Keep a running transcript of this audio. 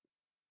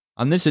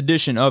On this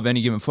edition of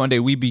Any Given Fun Day,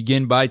 we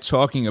begin by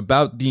talking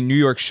about the New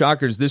York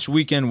Shockers. This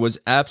weekend was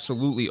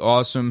absolutely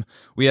awesome.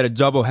 We had a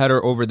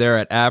doubleheader over there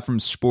at Afram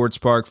Sports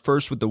Park.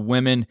 First with the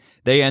women,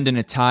 they end in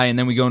a tie, and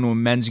then we go into a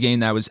men's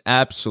game that was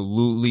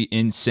absolutely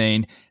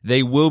insane.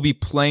 They will be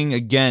playing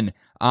again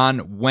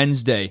on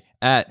Wednesday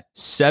at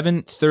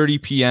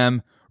 7:30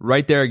 p.m.,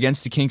 right there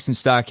against the Kingston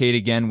Stockade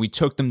again. We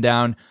took them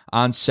down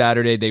on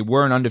Saturday. They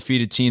were an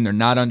undefeated team. They're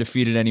not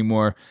undefeated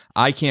anymore.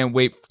 I can't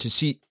wait to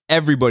see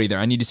everybody there.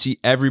 I need to see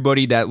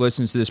everybody that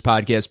listens to this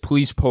podcast.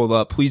 Please pull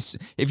up. Please,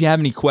 if you have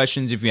any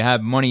questions, if you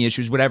have money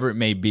issues, whatever it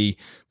may be,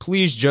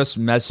 please just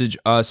message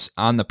us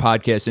on the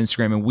podcast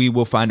Instagram, and we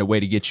will find a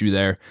way to get you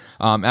there.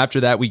 After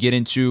that, we get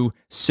into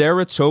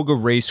Saratoga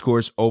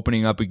Racecourse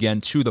opening up again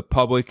to the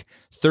public.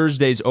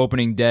 Thursday's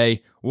opening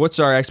day. What's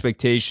our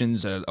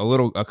expectations?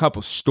 A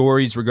couple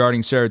stories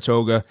regarding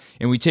Saratoga,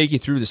 and we take you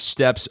through the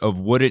steps of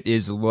what it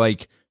is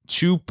like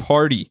to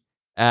party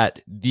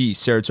at the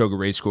Saratoga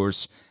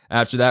Racecourse.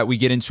 After that, we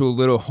get into a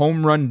little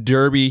home run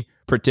derby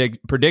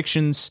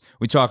predictions.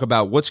 We talk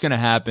about what's going to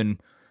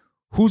happen,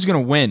 who's going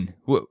to win,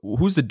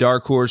 who's the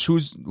dark horse,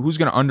 who's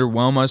going to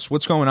underwhelm us,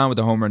 what's going on with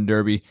the home run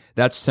derby.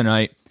 That's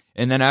tonight.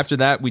 And then after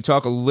that, we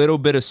talk a little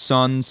bit of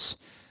Suns.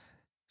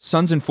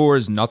 Suns in 4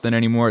 is nothing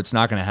anymore. It's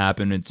not going to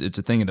happen. It's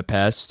a thing of the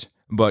past.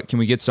 But can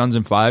we get Suns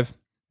in 5?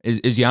 Is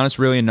Giannis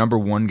really a number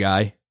one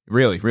guy?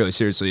 Really, really,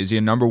 seriously, is he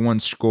a number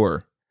one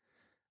scorer?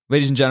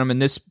 Ladies and gentlemen,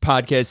 this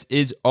podcast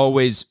is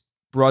always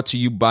brought to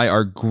you by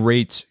our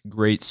great,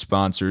 great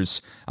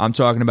sponsors. I'm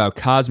talking about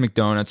Cosmic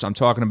Donuts. I'm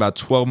talking about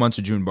 12 Months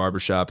of June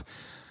Barbershop.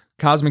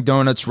 Cosmic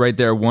Donuts right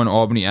there, 1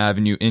 Albany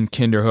Avenue in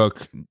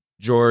Kinderhook.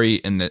 Jory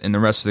and the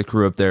rest of the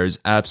crew up there is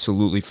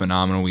absolutely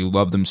phenomenal. We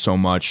love them so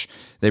much.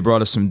 They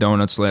brought us some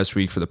donuts last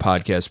week for the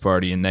podcast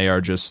party, and they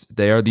are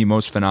the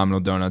most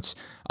phenomenal donuts.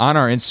 On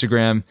our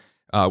Instagram,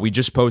 we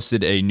just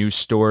posted a new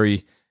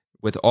story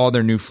with all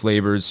their new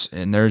flavors,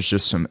 and there's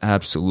just some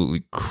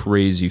absolutely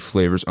crazy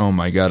flavors. Oh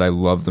my God, I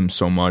love them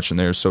so much, and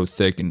they're so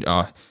thick. And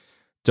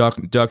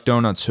duck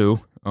donuts, who?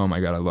 Oh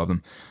my God, I love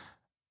them.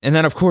 And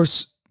then, of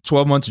course,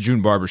 12 Months of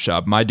June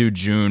Barbershop. My dude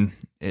June,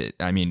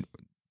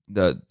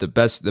 the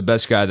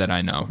best guy that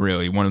I know,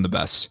 really, one of the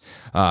best.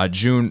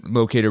 June,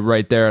 located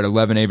right there at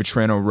 11A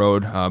Vetrano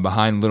Road,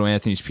 behind Little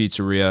Anthony's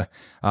Pizzeria.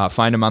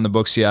 Find him on the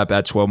Booksy app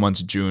at 12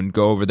 Months of June.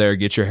 Go over there,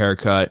 get your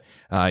haircut,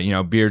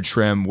 beard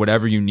trim,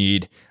 whatever you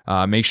need.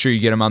 Make sure you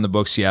get him on the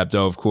Booksy app,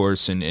 though, of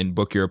course, and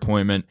book your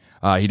appointment.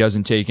 He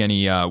doesn't take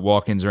any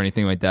walk-ins or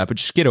anything like that, but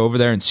just get over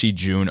there and see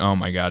June. Oh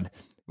my God,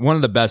 one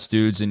of the best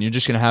dudes, and you're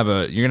just gonna have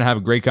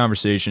a great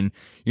conversation.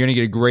 You're gonna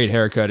get a great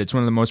haircut. It's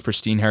one of the most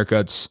pristine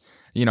haircuts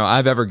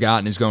I've ever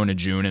gotten is going to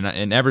June.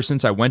 And ever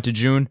since I went to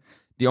June,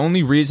 the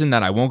only reason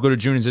that I won't go to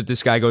June is if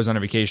this guy goes on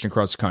a vacation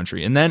across the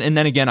country. And then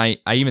again, I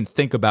even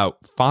think about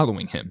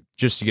following him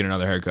just to get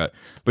another haircut.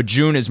 But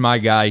June is my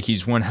guy.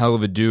 He's one hell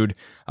of a dude.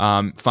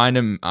 Find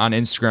him on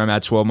Instagram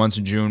at 12 Months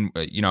of June.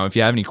 If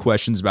you have any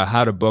questions about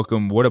how to book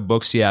him, what a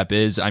Booksy app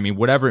is,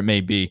 whatever it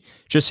may be,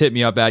 just hit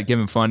me up at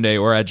Given Fun Day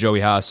or at Joey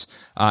Haas,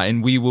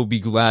 and we will be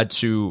glad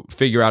to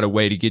figure out a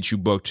way to get you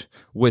booked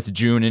with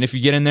June. And if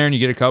you get in there and you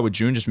get a cut with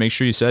June, just make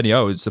sure you said,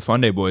 "Yo, it's the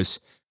Fun Day boys."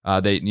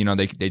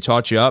 They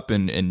taught you up,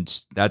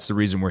 and that's the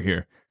reason we're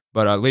here.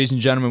 But ladies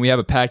and gentlemen, we have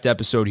a packed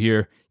episode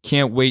here.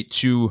 Can't wait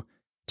to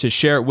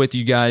share it with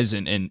you guys.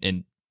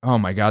 And oh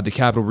my God, the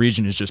Capital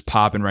Region is just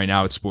popping right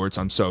now at sports.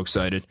 I'm so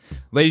excited.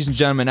 Ladies and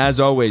gentlemen, as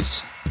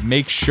always,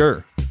 make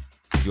sure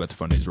you let the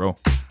Fun Days roll.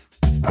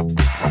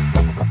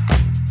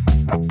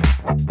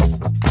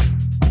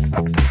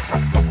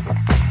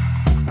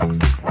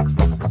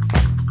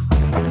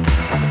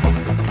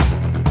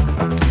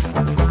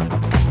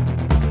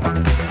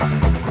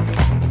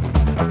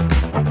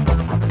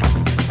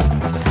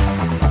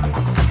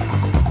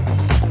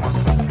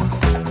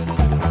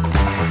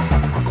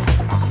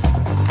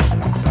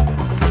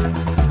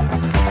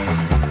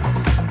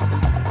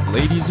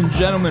 Ladies and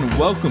gentlemen,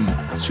 welcome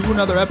to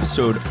another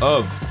episode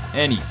of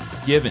Any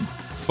Given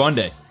Fun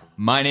Day.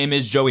 My name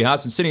is Joey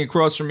Haas, and sitting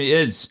across from me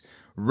is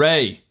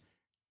Ray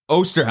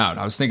Osterhout.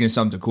 I was thinking of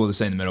something cool to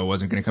say in the middle. It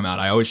wasn't going to come out.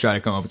 I always try to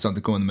come up with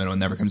something cool in the middle. It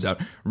never comes out.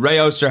 Ray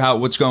Osterhout,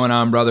 what's going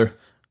on, brother?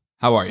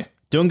 How are you?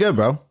 Doing good,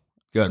 bro.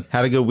 Good.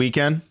 Had a good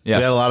weekend. Yeah.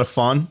 We had a lot of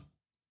fun.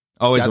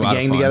 Always got a lot the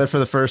gang of fun. together for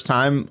the first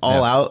time,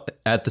 all out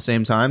at the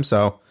same time.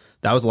 So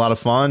that was a lot of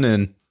fun,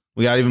 and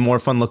we got even more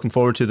fun looking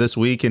forward to this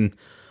week, and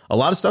a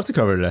lot of stuff to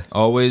cover today.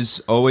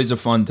 Always a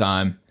fun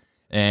time.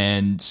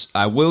 And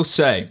I will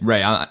say,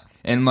 Ray, how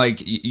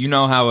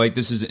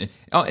this is,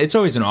 it's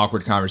always an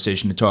awkward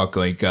conversation to talk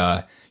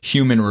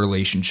human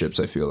relationships,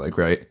 I feel like,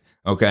 right?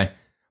 Okay.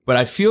 But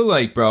I feel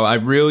like, bro, I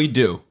really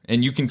do.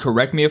 And you can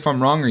correct me if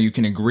I'm wrong or you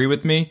can agree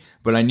with me,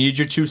 but I need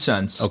your 2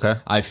 cents. Okay.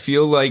 I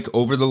feel like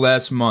over the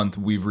last month,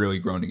 we've really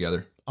grown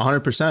together.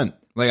 100%.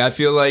 I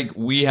feel like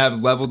we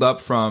have leveled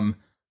up from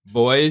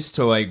boys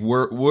to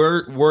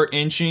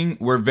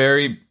we're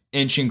very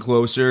inching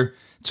closer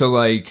to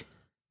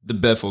the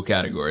biffle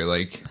category.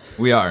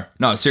 We are.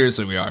 No,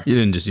 seriously, we are. You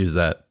didn't just use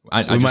that.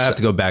 We might have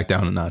to go back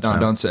down a notch. No,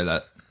 don't say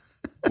that.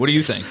 What do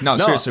you think? No,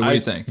 seriously, what do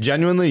you think?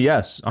 Genuinely,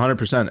 yes,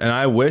 100%. And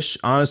I wish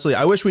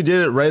we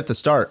did it right at the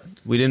start.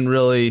 We didn't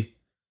really.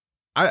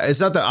 It's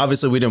not that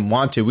obviously we didn't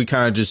want to. We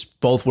kind of just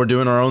both were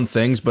doing our own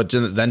things, but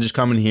then just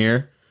coming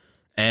here,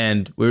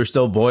 and we were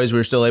still boys. We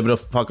were still able to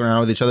fuck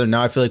around with each other.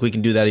 Now I feel like we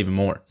can do that even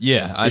more.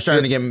 Yeah, I'm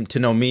starting to get to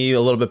know me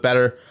a little bit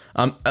better.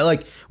 I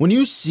like when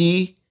you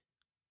see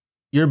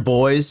your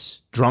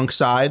boys' drunk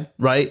side,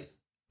 right?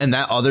 And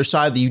that other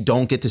side that you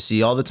don't get to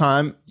see all the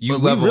time. You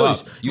level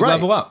up. You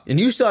level up. And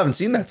you still haven't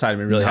seen that side of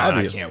me, really, have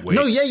you? I can't wait.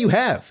 No, yeah, you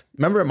have.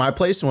 Remember at my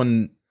place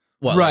when,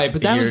 right,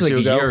 but that was like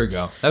a year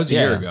ago. That was a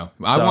year ago.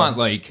 I want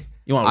like...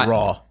 You want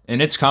raw.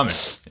 And it's coming.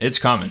 It's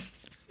coming.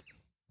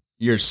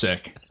 You're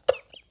sick.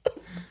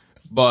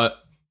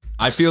 But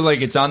I feel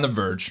like it's on the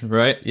verge,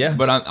 right? Yeah.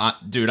 But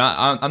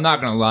I'm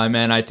not going to lie,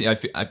 man.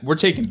 We're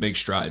taking big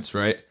strides,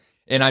 right?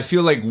 And I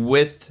feel like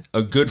with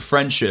a good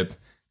friendship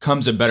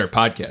comes a better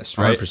podcast,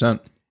 right?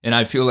 100%. And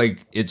I feel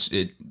like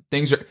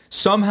things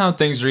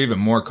are even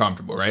more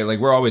comfortable, right? Like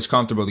we're always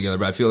comfortable together,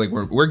 but I feel like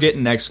we're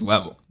getting next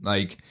level.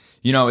 Like,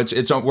 you know,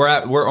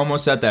 we're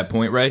almost at that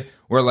point, right?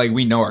 Where like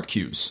we know our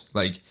cues.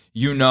 Like,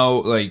 you know,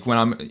 like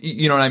when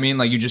you know what I mean?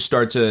 Like you just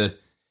start to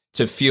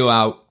feel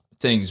out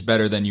things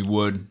better than you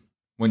would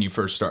when you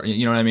first start.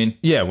 You know what I mean?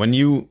 Yeah, when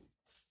you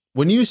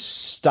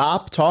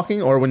stop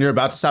talking, or when you're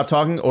about to stop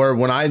talking, or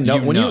when I know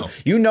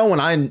when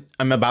I'm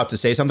about to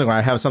say something, or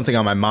I have something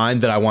on my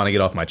mind that I want to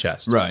get off my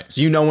chest. Right.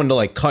 So you know when to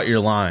like cut your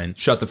line.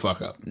 Shut the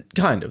fuck up.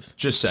 Kind of.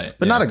 Just say it.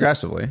 But not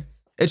aggressively.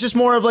 It's just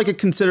more of like a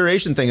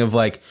consideration thing of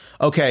like,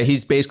 okay,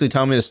 he's basically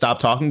telling me to stop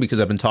talking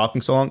because I've been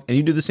talking so long, and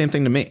you do the same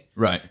thing to me.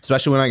 Right.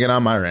 Especially when I get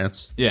on my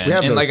rants.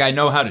 Yeah. And like I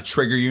know how to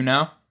trigger you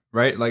now,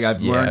 right? Like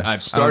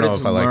I've started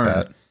to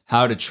learn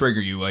how to trigger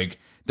you. Like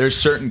there's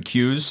certain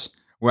cues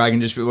where I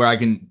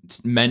can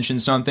mention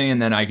something, and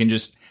then I can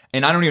just,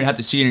 and I don't even have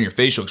to see it in your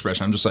facial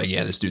expression. I'm just like,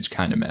 yeah, this dude's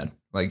kind of mad.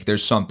 Like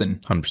there's something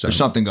 100%. There's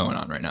something going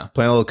on right now.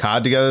 Playing a little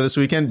COD together this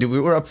weekend. Dude,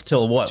 we were up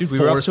till what? Dude, we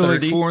were up till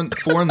like 4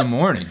 in the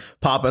morning.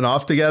 Popping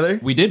off together.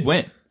 We did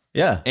win.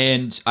 Yeah.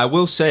 And I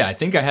will say, I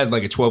think I had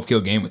like a 12 kill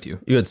game with you.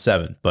 You had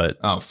 7, but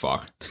oh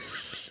fuck.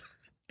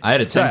 I had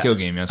a 10 kill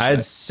game yesterday.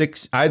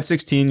 I had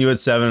 16. You had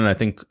 7. And I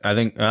think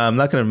I'm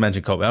not going to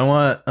mention Kobe. I don't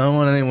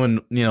want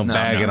anyone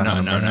bagging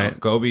on him. Right?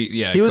 Kobe,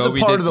 yeah, he was Kobe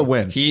a part of the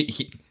win.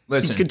 He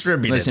listen, he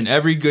contributed. Listen,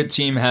 every good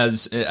team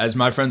has, as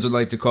my friends would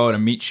like to call it, a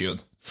meat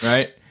shield,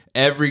 right?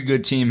 Every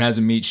good team has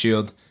a meat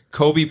shield.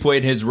 Kobe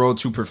played his role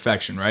to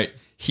perfection, right?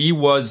 He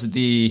was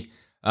the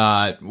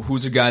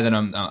who's a guy that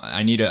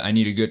I need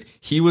a good.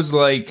 He was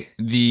like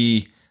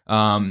the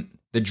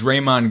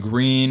Draymond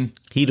Green,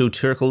 Hedo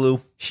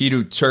Turkoglu.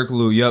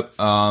 Yep.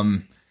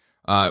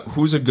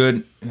 Who's a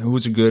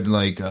good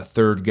like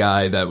third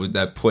guy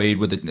that played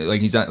with it?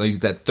 Like he's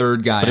that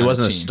third guy. But he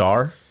wasn't a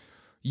star.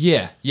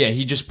 Yeah.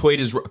 He just played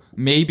his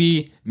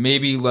maybe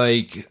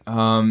like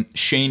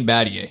Shane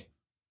Battier.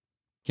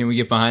 Can we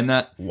get behind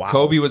that? Wow.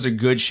 Kobe was a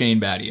good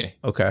Shane Battier.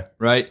 Okay.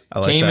 Right?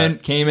 I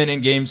like came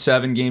in game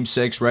 7, game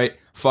 6, right?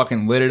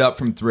 Fucking lit it up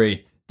from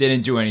 3.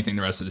 Didn't do anything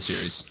the rest of the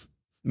series.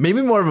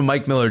 Maybe more of a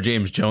Mike Miller,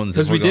 James Jones.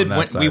 Because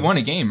we won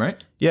a game,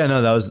 right? Yeah,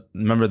 no, that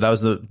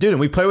was the dude, and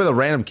we played with a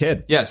random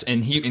kid. Yes,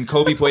 and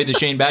Kobe played the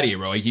Shane Battier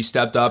role. Like he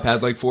stepped up,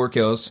 had like 4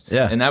 kills.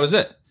 Yeah. And that was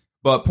it.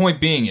 But point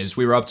being is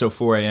we were up till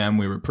 4 a.m.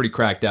 We were pretty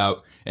cracked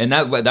out. And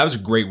that was a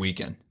great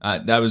weekend.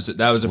 That was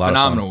a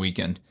phenomenal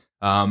weekend.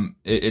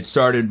 It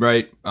started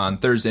right on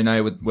Thursday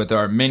night with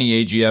our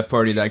mini AGF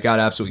party that got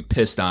absolutely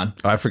pissed on.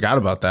 Oh, I forgot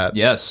about that.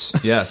 Yes.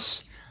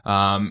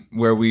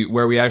 Where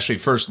we actually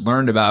first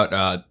learned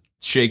about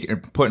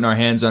putting our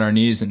hands on our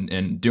knees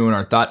and doing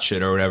our thought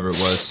shit or whatever it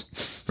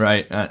was.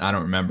 Right? I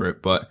don't remember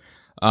it, but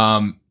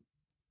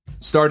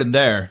started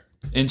there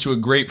into a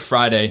great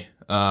Friday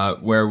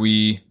where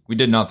we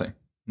did nothing.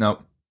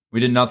 Nope, we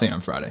did nothing on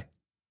Friday.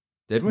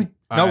 Did we?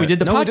 No, we did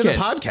the podcast. We did the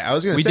podcast. I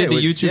was going to say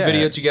we did the YouTube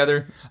video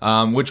together,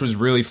 which was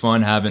really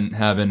fun having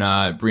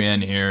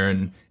Brienne here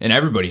and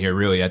everybody here.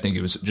 Really, I think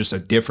it was just a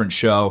different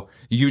show,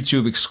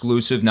 YouTube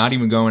exclusive, not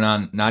even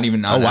on.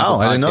 Oh wow,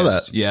 I didn't know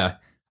that. Yeah,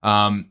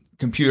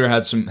 Computer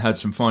had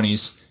some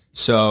funnies,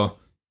 so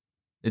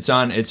it's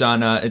only on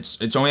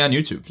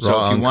YouTube.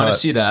 So if you want to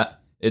see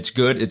that, it's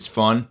good, it's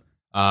fun.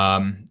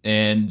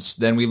 And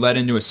then we led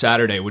into a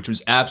Saturday, which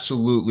was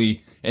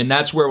absolutely, and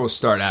that's where we'll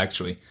start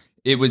actually.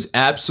 It was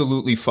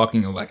absolutely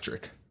fucking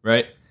electric,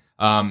 right?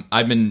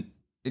 I've been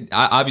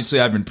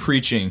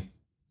preaching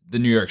the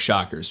New York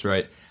Shockers,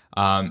 right?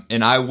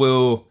 And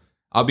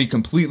I'll be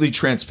completely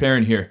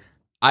transparent here.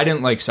 I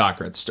didn't like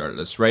soccer at the start of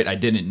this, right? I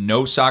didn't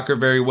know soccer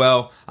very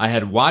well. I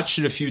had watched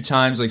it a few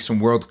times, like some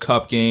World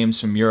Cup games,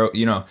 some Euro,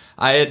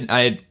 I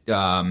had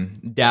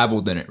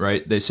dabbled in it,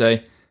 right? They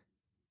say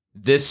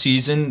this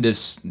season,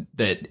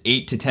 that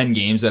 8 to 10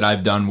 games that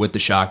I've done with the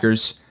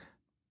Shockers,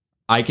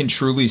 I can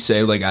truly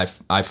say like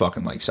I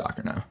fucking like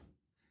soccer now.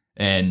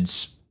 And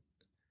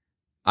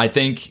I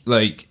think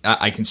like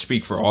I can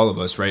speak for all of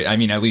us, right? I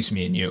mean, at least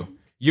me and you.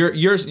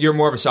 You're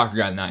more of a soccer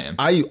guy than I am.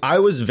 I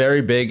was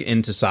very big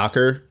into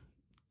soccer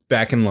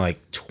back in like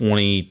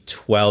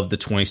 2012 to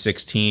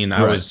 2016.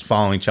 I was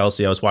following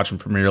Chelsea. I was watching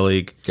Premier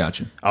League.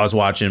 Gotcha. I was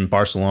watching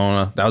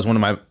Barcelona. That was one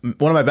of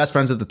my best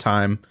friends at the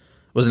time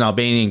was an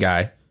Albanian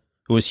guy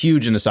who was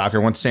huge into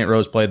soccer. Went to St.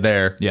 Rose, played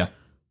there. Yeah.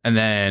 And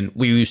then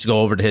we used to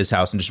go over to his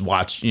house and just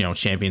watch,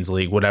 Champions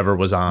League, whatever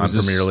was on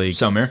Premier League.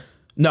 Samir?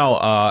 No,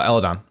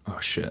 Eladon. Oh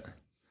shit.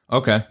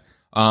 Okay.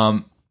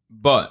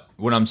 But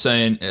what I'm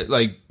saying,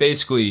 like,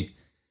 basically,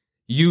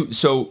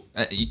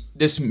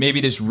 this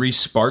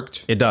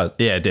re-sparked. It does.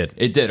 Yeah, it did.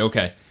 It did.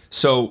 Okay.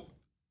 So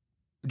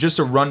just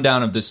a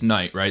rundown of this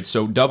night, right?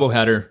 So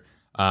doubleheader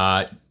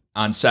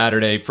on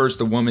Saturday. First,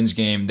 the women's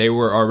game. They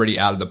were already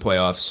out of the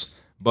playoffs,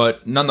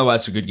 but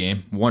nonetheless a good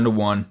game,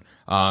 1-1.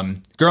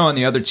 Girl on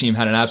the other team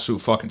had an absolute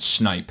fucking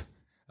snipe.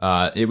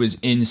 It was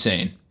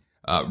insane.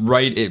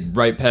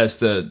 Right past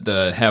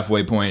the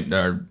halfway point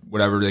or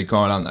whatever they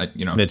call it on,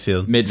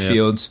 midfield.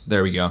 Yeah.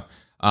 There we go.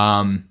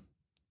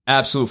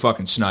 Absolute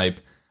fucking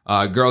snipe.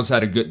 Girls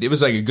had it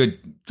was like a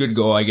good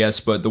goal, I guess,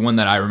 but the one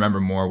that I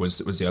remember more was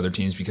the other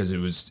teams because it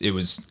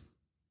was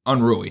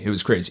unruly. It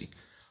was crazy.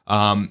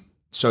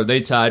 So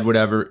they tied,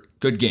 whatever.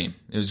 Good game.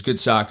 It was good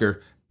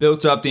soccer.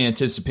 Built up the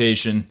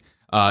anticipation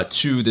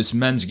to this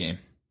men's game.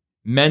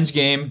 Men's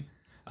game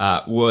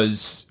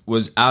was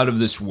out of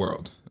this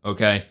world.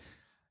 Okay.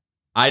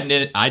 I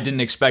didn't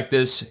expect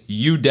this.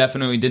 You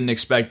definitely didn't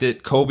expect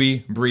it.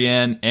 Kobe,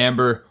 Brienne,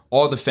 Amber,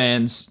 all the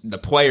fans, the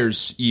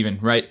players even,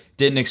 right,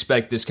 didn't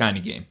expect this kind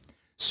of game.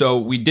 So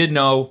we did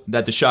know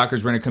that the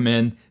Shockers were going to come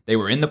in. They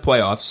were in the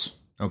playoffs,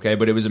 okay,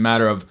 but it was a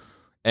matter of,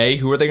 A,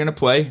 who are they going to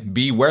play?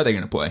 B, where are they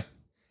going to play?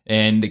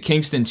 And the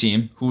Kingston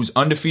team, who's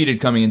undefeated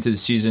coming into the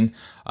season,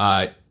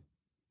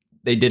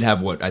 they did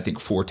have, I think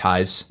 4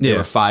 ties. They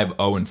were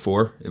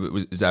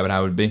 5-0-4. Is that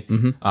how it would be?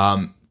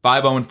 Mm-hmm.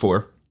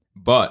 5-0-4,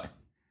 but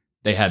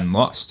they hadn't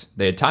lost.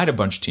 They had tied a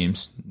bunch of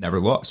teams, never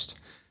lost.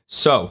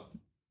 So,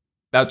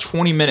 about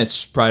 20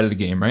 minutes prior to the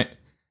game, right?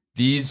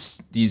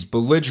 These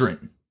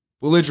belligerent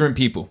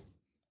people,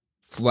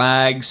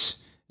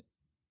 flags.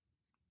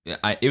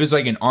 It was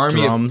like an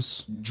army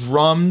of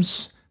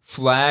drums,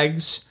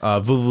 flags,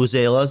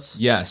 vuvuzelas.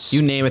 Yes,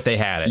 you name it, they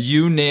had it.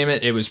 You name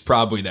it, it was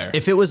probably there.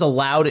 If it was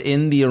allowed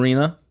in the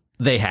arena,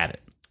 they had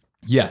it.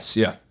 Yes,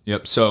 yeah,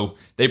 yep. So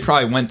they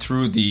probably went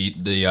through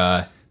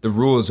the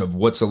rules of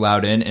what's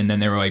allowed in, and then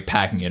they were like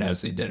packing it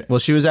as they did it. Well,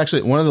 she was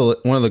actually one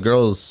of the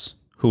girls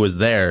who was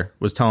there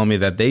was telling me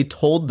that they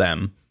told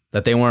them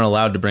that they weren't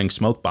allowed to bring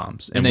smoke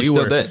bombs, and they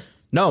still did.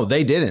 No,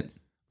 they didn't.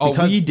 Oh,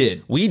 we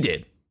did. We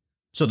did.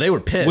 So they were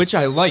pissed, which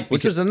I like,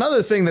 which was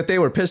another thing that they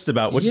were pissed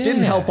about, which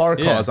didn't help our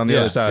cause on the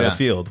other side of the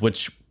field,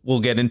 which we'll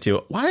get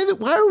into. Why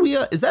are we?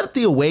 Is that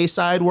the away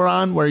side we're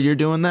on where you're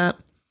doing that?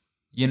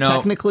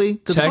 Technically,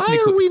 because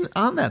why are we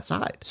on that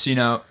side?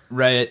 So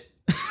Ray,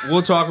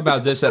 we'll talk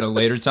about this at a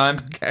later time.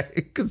 Okay,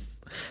 because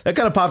that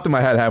kind of popped in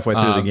my head halfway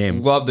through the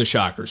game. Love the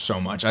Shockers so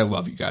much. I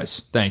love you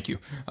guys. Thank you.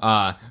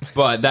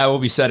 But that will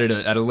be said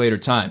at a later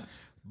time.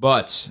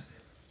 But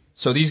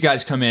so these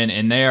guys come in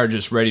and they are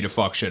just ready to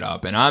fuck shit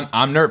up, and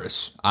I'm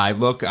nervous. I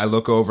look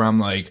over. I'm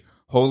like,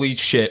 holy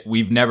shit,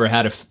 we've never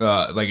had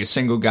a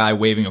single guy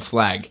waving a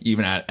flag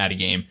even at a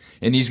game,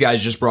 and these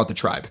guys just brought the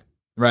tribe,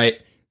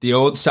 right? The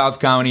old South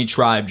County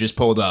tribe just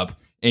pulled up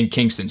in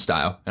Kingston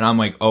style, and I'm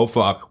like, oh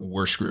fuck,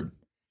 we're screwed.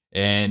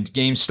 And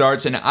game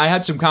starts, and I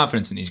had some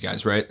confidence in these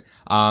guys, right?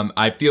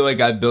 I feel like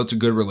I've built a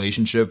good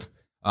relationship.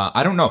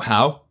 I don't know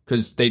how,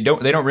 because they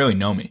don't really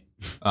know me,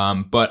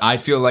 but I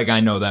feel like I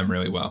know them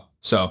really well.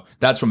 So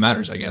that's what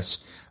matters, I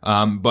guess.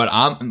 But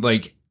I'm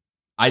like,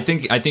 I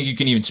think you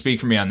can even speak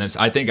for me on this.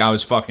 I think I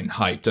was fucking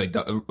hyped,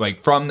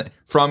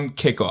 from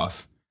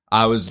kickoff.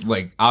 I was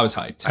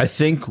hyped. I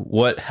think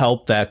what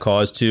helped that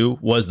cause too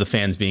was the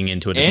fans being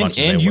into it as much as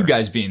they were. And you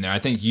guys being there. I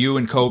think you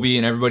and Kobe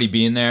and everybody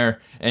being there,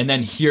 and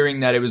then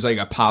hearing that it was like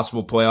a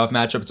possible playoff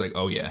matchup. It's like,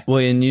 oh yeah. Well,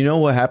 and you know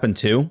what happened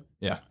too?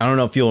 Yeah. I don't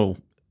know if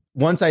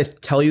once I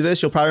tell you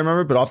this, you'll probably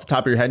remember, but off the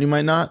top of your head, you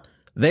might not.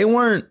 They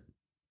weren't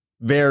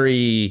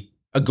very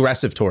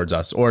aggressive towards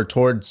us or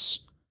towards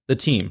the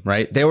team,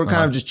 right? They were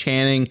kind of just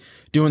chanting,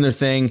 doing their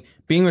thing,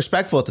 being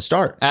respectful at the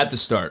start.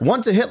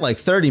 Once it hit like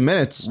 30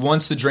 minutes.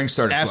 Once the drink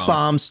started flowing.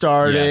 F-bomb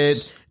started,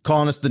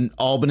 calling us the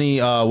Albany,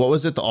 what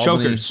was it? The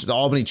Albany Chokers. The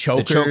Albany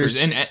Chokers. The Chokers.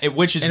 And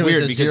which is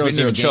weird because we didn't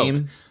even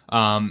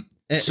choke.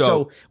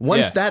 So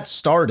once that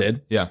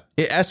started,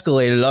 it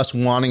escalated us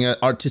wanting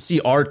to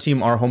see our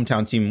team, our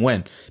hometown team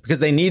win, because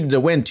they needed to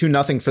win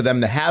 2-0 for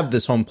them to have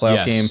this home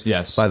playoff game.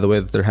 Yes. By the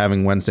way, that they're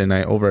having Wednesday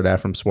night over at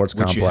Afram Sports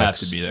Complex. Which you have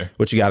to be there.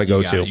 Which you got to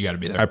go to. You got to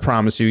be there. I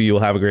promise you will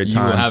have a great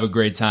time. You will have a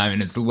great time,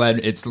 and it's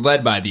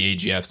led by the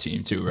AGF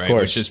team too, right?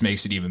 Which just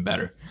makes it even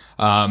better.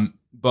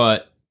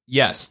 But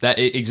yes, that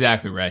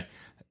exactly right.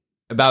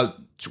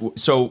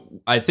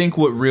 So I think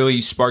what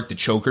really sparked the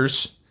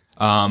Chokers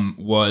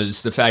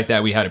was the fact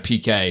that we had a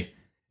PK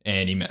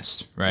and he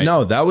missed, right?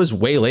 No, that was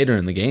way later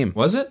in the game.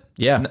 Was it?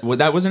 Yeah.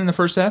 That wasn't in the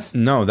first half?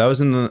 No, that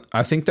was in the...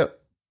 I think that...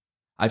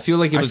 I feel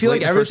like it was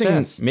late in the first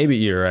half. Maybe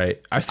you're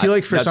right. I feel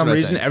like for some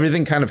reason,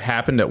 everything kind of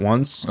happened at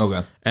once.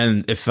 Okay.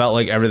 And it felt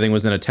like everything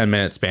was in a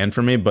 10-minute span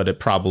for me, but it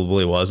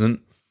probably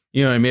wasn't.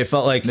 You know what I mean? It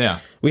felt like Yeah.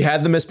 we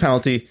had the missed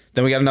penalty,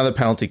 then we got another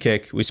penalty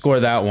kick. We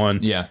scored that one.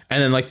 Yeah.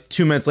 And then like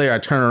 2 minutes later, I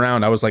turn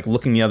around. I was like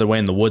looking the other way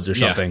in the woods or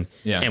something.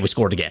 Yeah. And we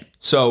scored again.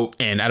 So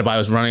And Adebayo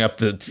was running up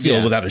the field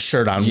Yeah. without his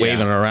shirt on, Yeah.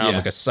 waving around Yeah.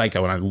 like a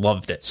psycho, and I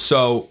loved it.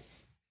 So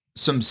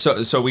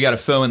we got to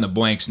fill in the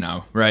blanks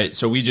now, right?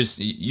 So you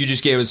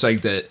just gave us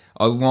like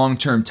a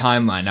long-term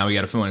timeline. Now we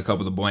got to fill in a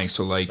couple of the blanks.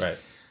 So like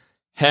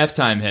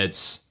halftime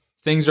hits,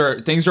 things are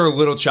a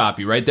little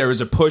choppy, right? There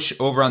was a push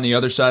over on the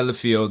other side of the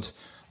field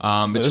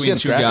between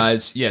two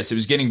guys. Yes, it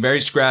was getting very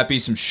scrappy,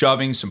 some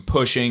shoving, some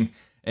pushing,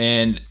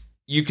 and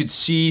you could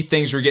see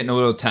things were getting a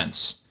little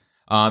tense.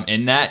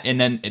 And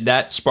then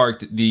that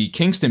sparked the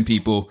Kingston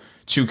people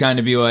to kind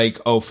of be like,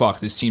 oh fuck,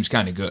 this team's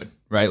kind of good,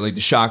 right? Like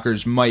the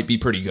Shockers might be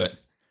pretty good.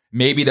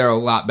 Maybe they're a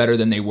lot better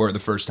than they were the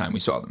first time we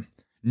saw them.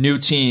 New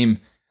team.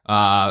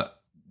 I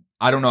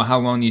don't know how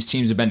long these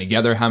teams have been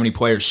together, how many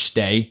players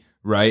stay,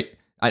 right?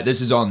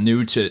 This is all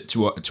new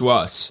to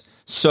us.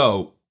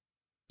 So,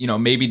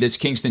 maybe this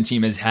Kingston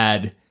team has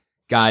had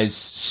guys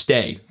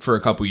stay for a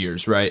couple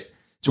years, right?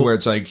 Where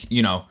it's like,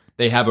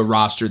 they have a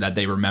roster that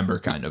they remember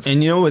kind of.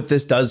 And you know what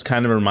this does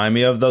kind of remind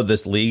me of, though,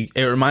 this league?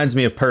 It reminds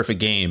me of Perfect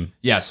Game.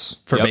 Yes.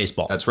 For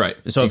baseball. That's right.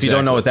 So if you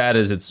don't know what that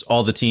is, it's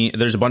all the team.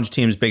 There's a bunch of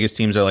teams. Biggest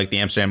teams are like the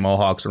Amsterdam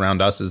Mohawks.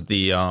 Around us is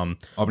the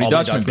Albany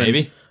Dutchmen,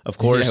 baby. Of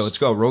course. Yeah, let's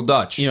go. Roll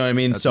Dutch. You know what I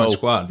mean? That's my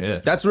squad. Yeah.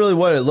 That's really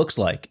what it looks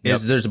like.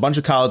 Is there's a bunch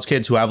of college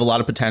kids who have a lot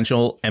of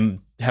potential and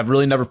have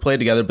really never played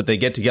together, but they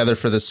get together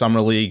for the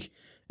summer league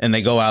and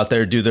they go out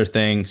there, do their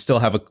thing, still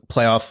have a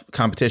playoff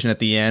competition at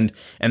the end,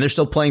 and they're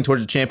still playing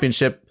towards a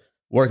championship,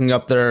 working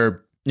up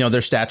their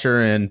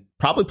stature, and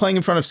probably playing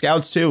in front of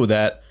scouts too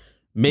that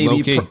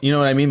maybe you know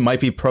what I mean, might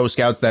be pro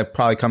scouts that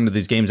probably come to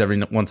these games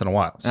every once in a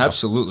while. So.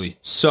 Absolutely.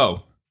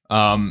 So,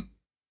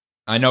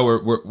 I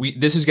know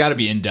this has got to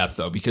be in depth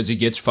though, because it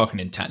gets fucking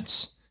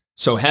intense.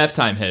 So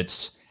halftime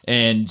hits,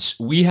 and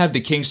we have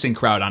the Kingston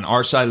crowd on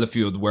our side of the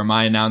field where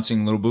my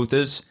announcing little booth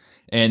is,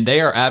 and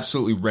they are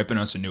absolutely ripping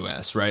us a new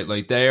ass, right?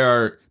 Like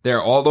they're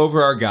all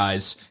over our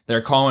guys.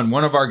 They're calling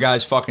one of our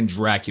guys fucking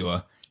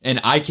Dracula, and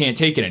I can't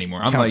take it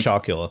anymore. I'm Count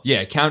Chocula.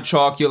 Yeah, Count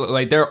Chocula.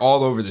 Like they're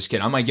all over this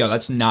kid. I'm like, yo,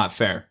 that's not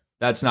fair.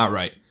 That's not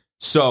right.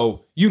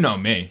 So you know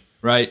me,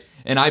 right?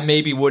 And I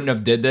maybe wouldn't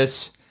have did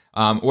this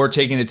or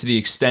taken it to the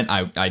extent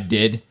I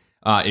did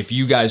if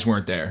you guys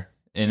weren't there.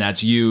 And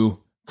that's you,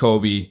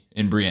 Kobe,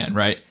 and Brienne,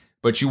 right?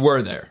 But you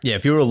were there. Yeah,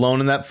 if you were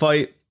alone in that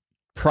fight,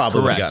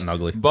 probably would have gotten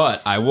ugly.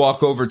 But I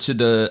walk over to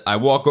the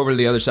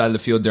other side of the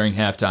field during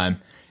halftime,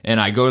 and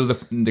I go to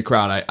the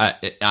crowd.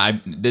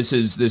 This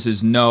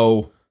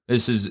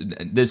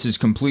is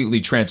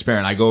completely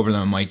transparent. I go over to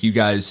them. I'm like, you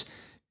guys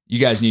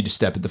need to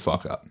step it the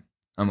fuck up.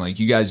 I'm like,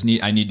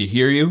 I need to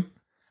hear you.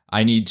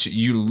 I need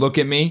you to look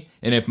at me,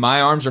 and if my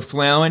arms are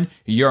flailing,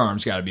 your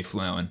arms got to be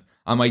flailing.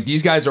 I'm like,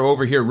 these guys are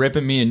over here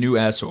ripping me a new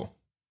asshole,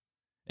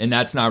 and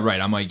that's not right.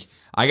 I'm like,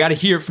 I got to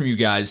hear from you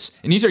guys,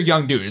 and these are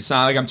young dudes. It's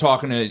not like I'm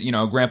talking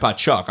to Grandpa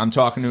Chuck. I'm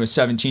talking to a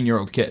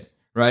 17-year-old kid,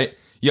 right?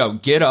 Yo,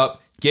 get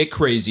up, get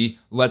crazy,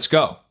 let's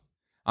go.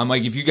 I'm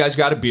like, if you guys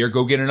got a beer,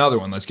 go get another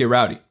one. Let's get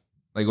rowdy.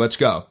 Like, let's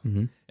go.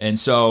 Mm-hmm.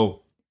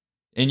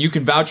 And you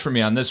can vouch for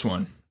me on this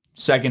one.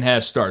 Second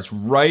half starts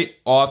right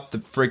off the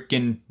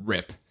freaking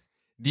rip.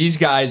 These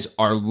guys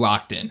are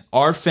locked in.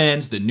 Our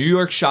fans, the New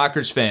York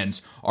Shockers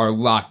fans, are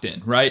locked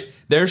in, right?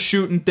 They're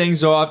shooting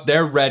things off.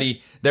 They're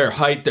ready. They're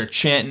hyped. They're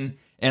chanting.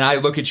 And I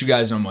look at you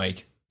guys and I'm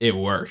like, it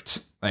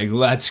worked. Like,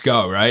 let's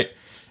go, right?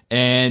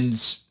 And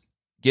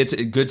gets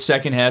a good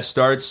second half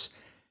starts.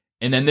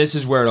 And then this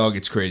is where it all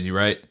gets crazy,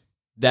 right?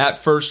 That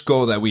first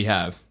goal that we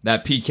have,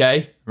 that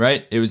PK,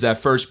 right? It was that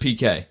first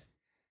PK.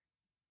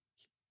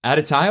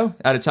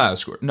 Adebayo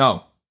scored.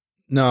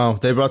 No,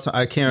 they brought some,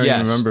 I can't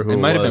even remember who it was.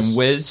 It might have been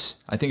Wiz.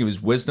 I think it was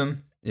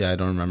Wisdom. Yeah, I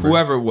don't remember.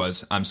 Whoever it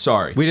was, I'm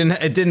sorry.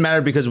 It didn't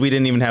matter because we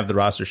didn't even have the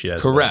roster sheet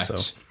as Correct. Well,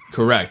 so.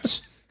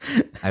 Correct.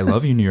 I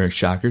love you, New York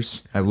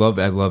Shockers. I love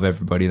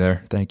everybody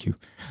there. Thank you.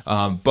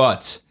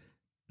 But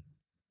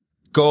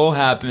goal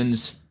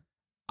happens.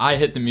 I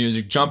hit the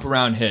music, jump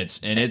around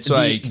hits, and it's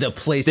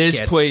this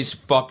place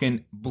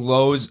fucking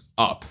blows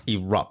up.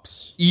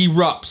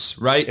 Erupts,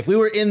 right? If we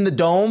were in the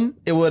dome,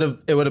 it would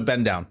have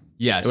been down.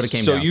 Yes. It would have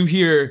came down. So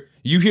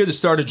you hear the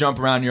start to jump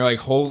around, and you're like,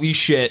 holy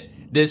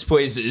shit, this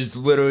place is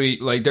literally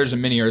like there's a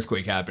mini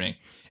earthquake happening.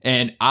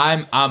 And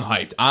I'm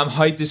hyped. I'm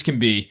hyped as can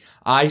be.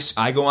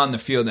 I go on the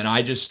field and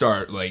I just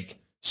start like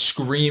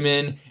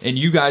screaming, and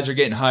you guys are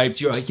getting hyped.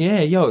 You're like,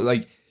 yeah, yo,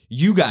 like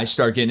you guys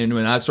start getting into it.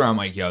 And that's where I'm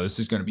like, yo, this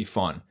is gonna be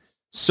fun.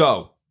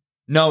 So,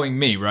 knowing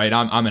me, right,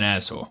 I'm an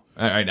asshole.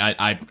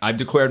 I've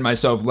declared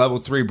myself level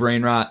 3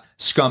 brain rot,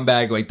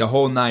 scumbag, like the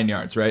whole 9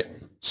 yards, right?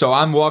 So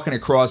I'm walking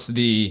across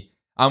the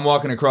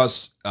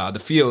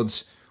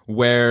fields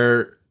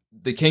where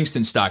the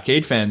Kingston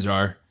Stockade fans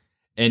are,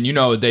 and you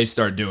know what they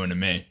start doing to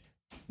me.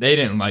 They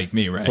didn't like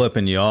me, right?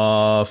 Flipping you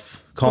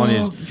off, calling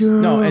you.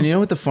 Yeah. No, and you know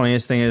what the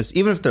funniest thing is?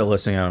 Even if they're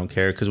listening, I don't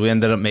care because we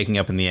ended up making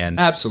up in the end.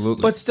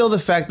 Absolutely. But still, the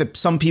fact that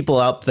some people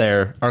out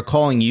there are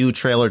calling you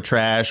trailer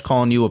trash,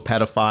 calling you a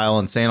pedophile,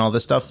 and saying all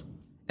this stuff,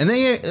 and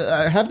they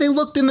have they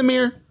looked in the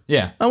mirror?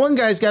 Yeah. And one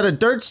guy's got a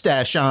dirt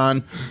stash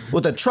on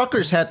with a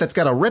trucker's hat that's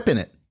got a rip in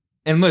it.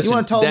 And listen, you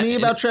want to tell me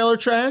about trailer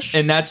trash?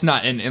 And that's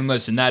not, and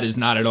listen, that is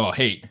not at all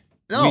hate.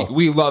 No.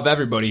 We love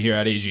everybody here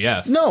at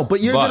AGF. No,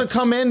 but you're going to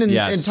come in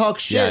and talk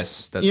shit.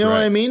 Yes, that's you know right.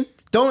 what I mean?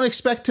 Don't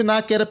expect to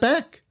not get it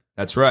back.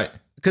 That's right.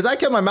 Because I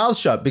kept my mouth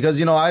shut because,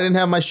 I didn't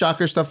have my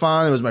Shocker stuff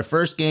on. It was my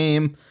first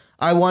game.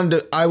 I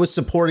was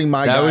supporting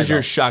my guy. That was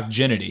your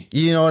shock-ginity.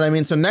 You know what I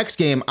mean? So next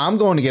game, I'm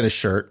going to get a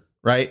shirt,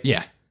 right?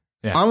 Yeah.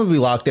 I'm going to be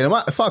locked in.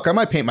 I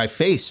might paint my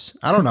face.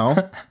 I don't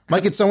know.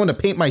 Might get someone to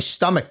paint my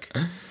stomach.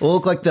 It'll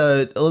look like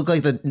the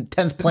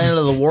 10th planet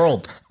of the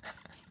world.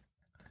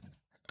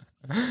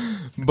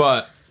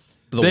 But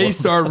they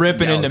start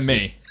ripping into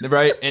me,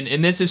 right?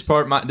 And this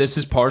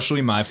is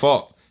partially my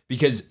fault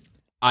because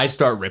I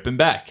start ripping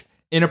back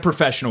in a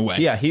professional way.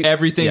 Yeah,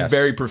 everything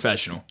very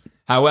professional.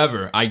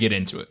 However, I get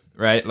into it,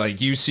 right?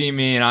 Like you see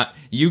me and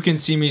you can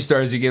see me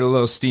starting to get a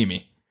little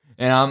steamy.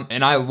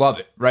 And I love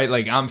it, right?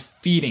 Like I'm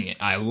feeding it.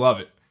 I love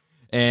it.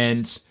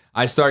 And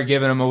I start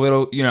giving them a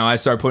little, I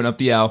start putting up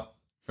the L,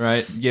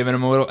 right? Giving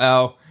them a little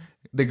L.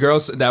 The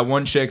girls, that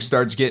one chick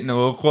starts getting a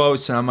little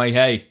close. And I'm like,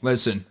 hey,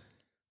 listen,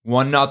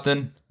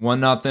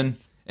 1-0.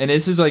 And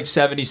this is like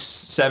 70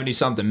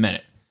 something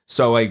minute.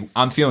 So like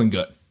I'm feeling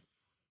good.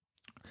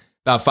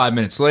 About 5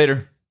 minutes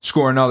later,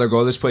 score another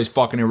goal. This place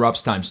fucking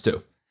erupts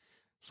 ×2.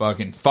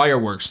 Fucking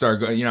fireworks start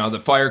going, the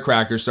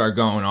firecrackers start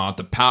going off,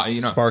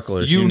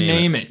 sparklers, you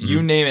name it.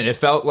 You name it. It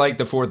felt like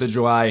the 4th of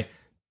July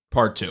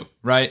part 2,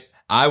 right?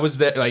 I was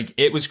there, like,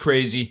 it was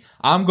crazy.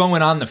 I'm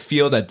going on the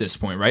field at this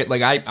point, right?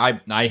 Like,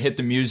 I hit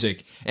the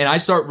music, and I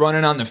start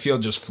running on the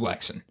field just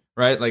flexing,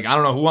 right? Like, I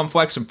don't know who I'm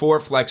flexing for,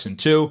 flexing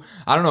to.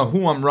 I don't know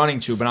who I'm running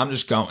to, but I'm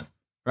just going,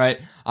 right?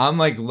 I'm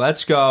like,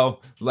 let's go.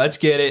 Let's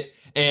get it.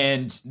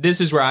 And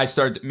this is where I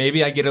start,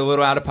 maybe I get a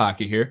little out of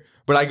pocket here,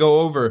 but I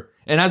go over.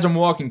 And as I'm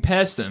walking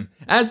past them,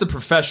 as the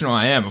professional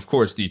I am, of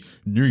course, the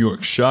New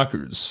York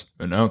Shockers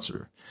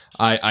announcer,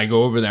 I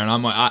go over there and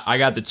I'm like, I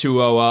got the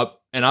 2-0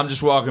 up and I'm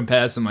just walking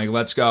past them like,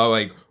 let's go,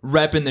 like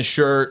repping the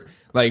shirt,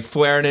 like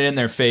flaring it in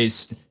their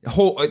face.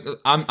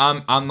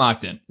 I'm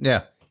locked in.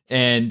 Yeah.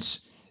 And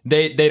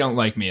they don't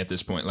like me at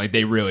this point. Like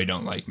they really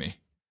don't like me.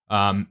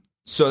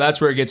 So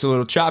that's where it gets a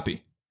little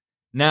choppy.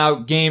 Now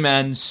game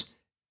ends.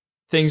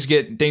 Things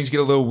get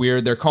a little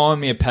weird. They're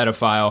calling me a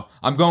pedophile.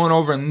 I'm going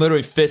over and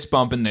literally fist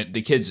bumping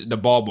the kids, the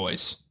ball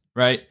boys,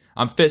 right?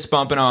 I'm fist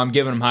bumping them. I'm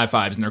giving them high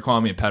fives, and they're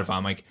calling me a pedophile.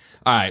 I'm like,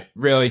 all right,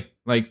 really?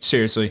 Like,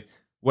 seriously?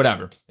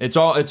 Whatever. It's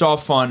all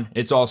fun.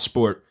 It's all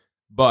sport.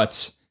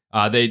 But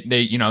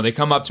they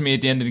come up to me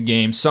at the end of the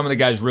game. Some of the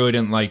guys really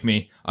didn't like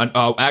me.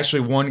 Actually,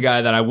 one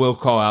guy that I will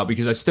call out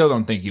because I still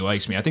don't think he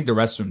likes me. I think the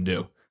rest of them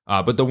do.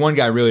 But the one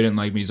guy really didn't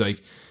like me. He's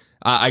like,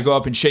 I go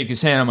up and shake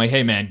his hand. I'm like,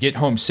 hey, man, get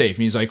home safe.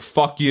 And he's like,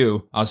 fuck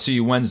you. I'll see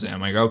you Wednesday. I'm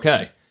like,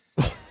 okay.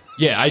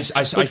 Yeah, I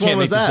can't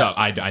make this up.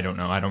 I don't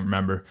know. I don't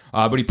remember.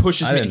 But he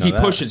pushes me. He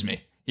pushes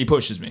me. He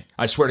pushes me.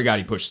 I swear to God,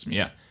 he pushes me.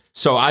 Yeah.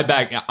 So I'm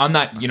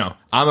not,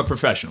 I'm a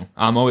professional.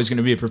 I'm always going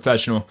to be a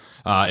professional.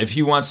 If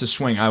he wants to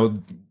swing, I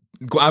would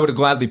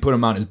gladly put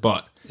him on his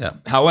butt. Yeah.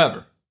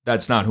 However,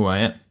 that's not who I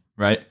am,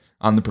 right?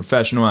 I'm the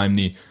professional. I'm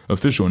the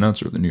official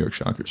announcer of the New York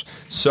Shockers.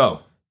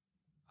 So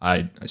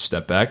I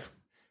step back.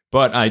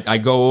 But I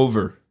go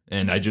over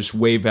and I just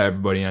wave at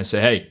everybody and I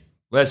say, hey,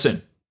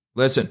 listen.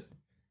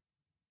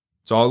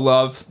 It's all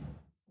love.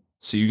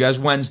 See you guys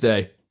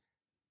Wednesday.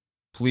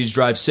 Please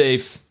drive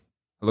safe.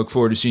 I look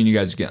forward to seeing you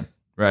guys again,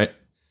 right?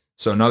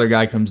 So another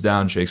guy comes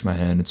down, shakes my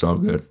hand. It's all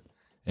good.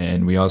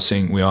 And we all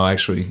sing. We all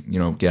actually,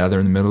 gather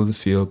in the middle of the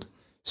field,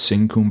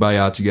 sing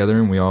Kumbaya together,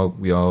 and we all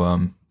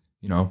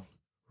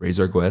raise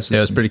our glasses. Yeah,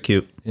 it was pretty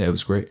cute. Yeah, it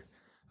was great.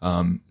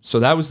 So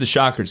that was the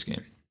Shockers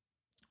game.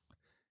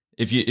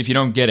 If you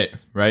don't get it,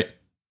 right?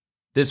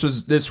 This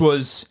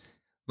was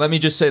let me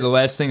just say the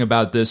last thing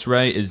about this,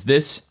 right, is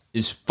this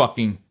is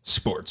fucking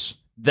sports.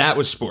 That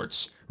was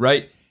sports,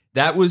 right?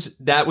 That was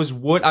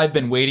what I've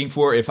been waiting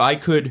for. If I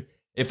could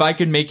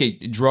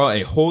draw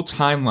a whole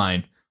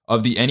timeline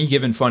of the Any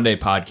Given Fun Day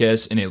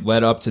podcast and it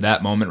led up to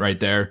that moment right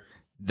there,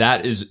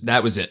 that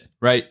was it,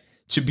 right?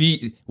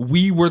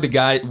 We were the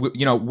guy,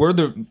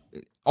 we're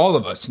all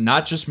of us,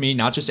 not just me,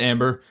 not just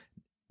Amber,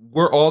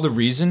 we're all the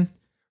reason.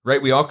 Right,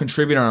 we all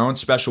contribute in our own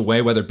special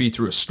way, whether it be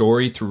through a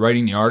story, through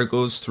writing the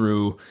articles,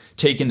 through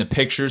taking the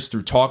pictures,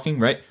 through talking,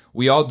 right?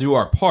 We all do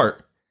our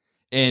part,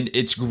 and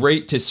it's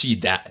great to see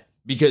that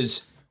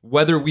because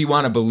whether we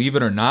want to believe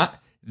it or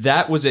not,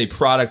 that was a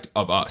product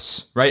of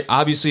us, right?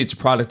 Obviously, it's a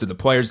product of the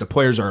players. The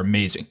players are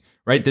amazing,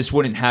 right? This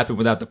wouldn't happen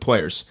without the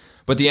players.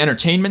 But the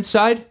entertainment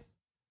side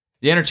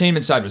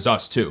was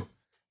us too.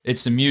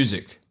 It's the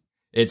music.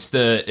 It's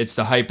the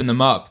hyping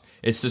them up.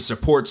 It's the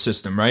support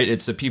system, right?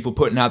 It's the people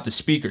putting out the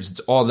speakers.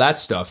 It's all that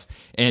stuff.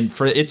 And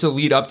for it to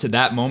lead up to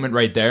that moment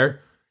right there,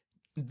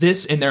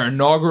 this in their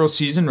inaugural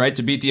season, right,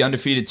 to beat the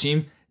undefeated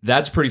team,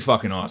 that's pretty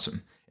fucking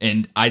awesome.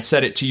 And I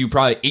said it to you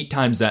probably 8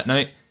 times that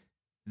night.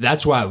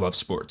 That's why I love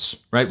sports,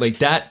 right? Like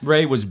that,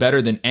 Ray, was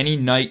better than any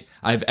night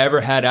I've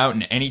ever had out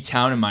in any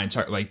town in my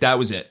entire, like that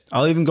was it.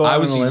 I'll even go out I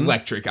was on a limb.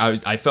 electric.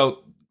 I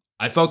felt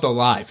I felt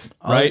alive,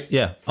 right?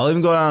 I'll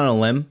even go down on a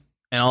limb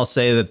and I'll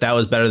say that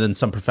was better than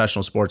some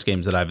professional sports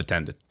games that I've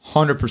attended.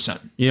 100%.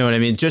 You know what I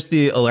mean? Just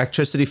the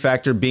electricity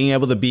factor, being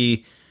able to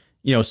be,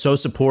 so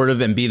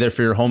supportive and be there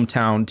for your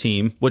hometown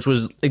team, which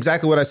was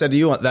exactly what I said to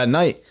you that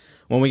night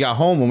when we got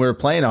home, when we were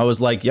playing. I was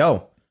like,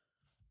 yo,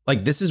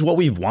 like, this is what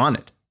we've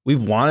wanted.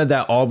 We've wanted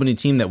that Albany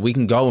team that we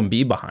can go and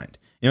be behind.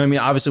 You know what I mean?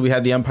 Obviously, we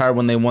had the Empire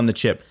when they won the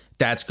chip.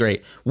 That's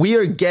great. We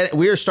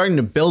are starting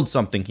to build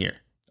something here.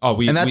 Oh,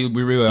 we really are.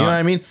 You know what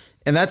I mean?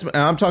 And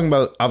I'm talking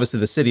about, obviously,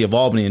 the city of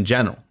Albany in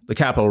general, the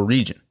capital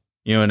region.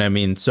 You know what I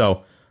mean?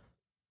 So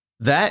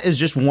that is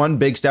just one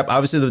big step.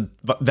 Obviously, the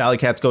Valley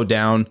Cats go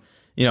down.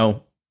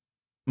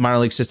 Minor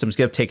league systems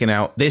get taken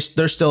out. They're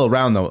still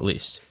around, though, at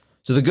least.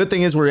 So the good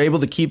thing is we're able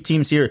to keep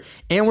teams here,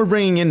 and we're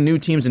bringing in new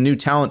teams and new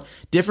talent,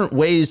 different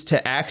ways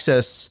to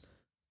access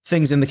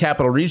things in the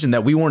capital region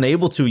that we weren't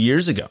able to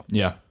years ago.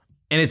 Yeah.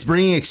 And it's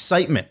bringing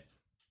excitement.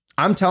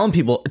 I'm telling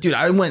people, dude,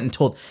 I went and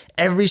told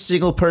every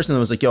single person that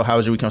was like, yo, how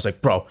was your weekend? I was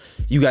like, bro,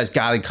 you guys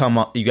got to come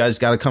up. You guys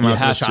got to come out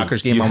to the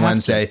Shockers game on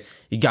Wednesday.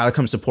 You got to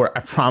come support.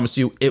 I promise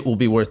you it will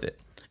be worth it.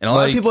 And a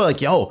lot of people are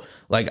like, yo,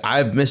 like,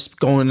 I've missed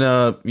going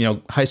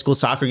to, high school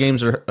soccer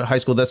games or high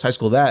school this, high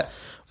school that.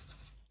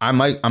 I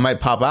might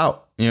pop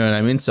out. You know what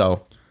I mean?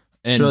 So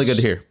it's really good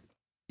to hear.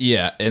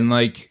 Yeah. And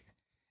like,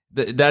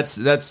 that's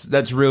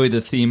really the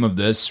theme of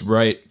this,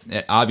 right?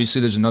 Obviously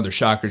there's another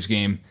Shockers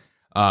game,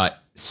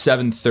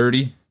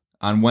 7:30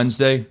 on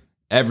Wednesday.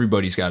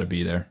 Everybody's got to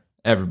be there.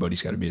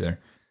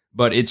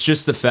 But it's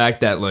just the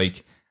fact that,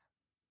 like,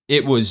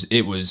 it was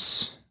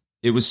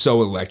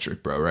so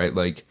electric, bro, right?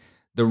 Like,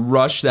 the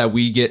rush that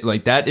we get,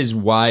 like, that is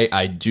why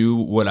I do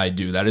what I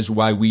do. That is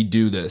why we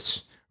do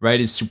this, right?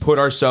 Is to put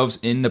ourselves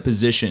in the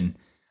position.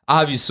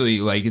 Obviously,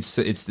 like,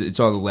 it's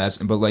all the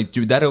last, but, like,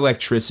 dude, that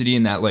electricity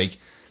and that, like,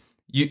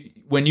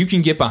 when you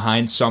can get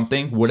behind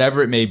something,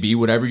 whatever it may be,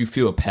 whatever you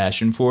feel a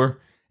passion for,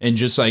 and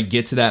just, like,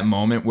 get to that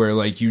moment where,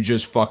 like, you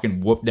just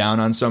fucking whoop down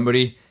on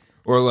somebody,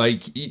 or,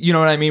 like, you know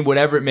what I mean?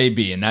 Whatever it may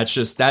be. And that's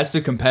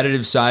the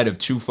competitive side of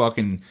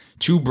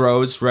two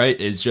bros, right?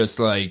 Is just,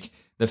 like,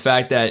 the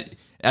fact that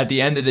at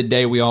the end of the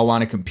day, we all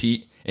want to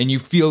compete, and you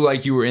feel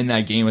like you were in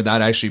that game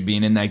without actually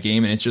being in that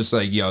game. And it's just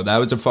like, yo, that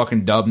was a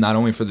fucking dub, not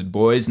only for the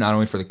boys, not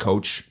only for the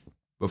coach,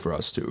 but for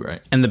us too, right?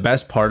 And the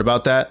best part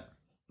about that,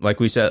 like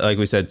we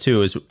said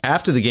too, is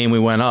after the game we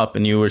went up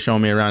and you were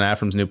showing me around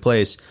Afram's new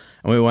place,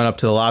 and we went up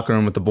to the locker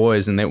room with the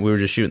boys, and we were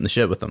just shooting the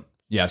shit with them.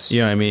 Yes.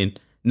 You know what I mean?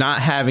 Not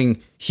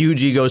having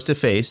huge egos to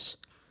face.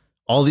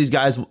 All these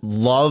guys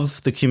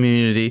love the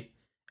community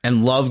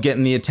and love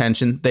getting the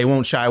attention. They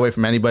won't shy away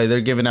from anybody.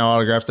 They're giving out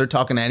autographs. They're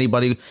talking to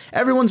anybody.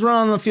 Everyone's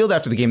running on the field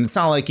after the game. It's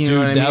not like, you know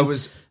what I mean? That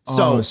was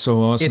so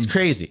awesome. It's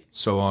crazy.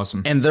 So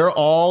awesome. And they're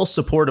all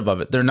supportive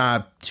of it. They're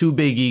not too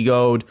big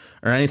egoed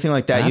or anything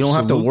like that. You don't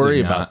have to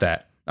worry about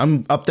that.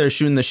 I'm up there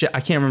shooting the shit.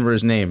 I can't remember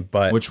his name,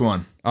 but which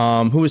one?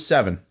 Who was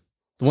 7?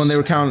 The one they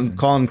were calling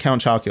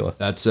Count Chocula.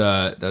 That's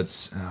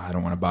I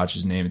don't want to botch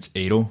his name. It's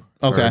Adel.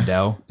 Okay.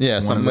 Adele. Yeah,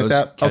 something like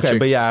that. Ketchick, okay,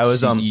 but yeah, I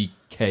was Cekic.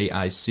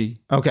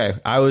 Okay,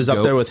 I was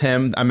up there with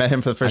him. I met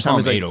him for the first time.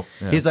 He's like, Adel.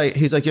 Yeah.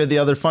 he's like, you're the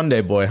other Fun Day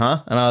boy,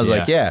 huh? And I was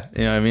like, yeah.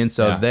 You know what I mean?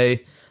 So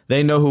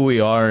they know who we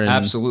are. And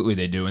absolutely,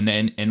 they do.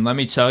 And let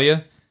me tell you,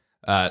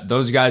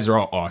 those guys are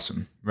all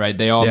awesome, right?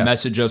 They all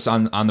message us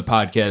on the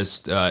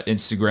podcast,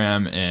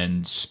 Instagram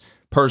and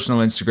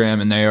personal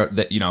Instagram, and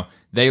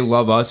they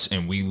love us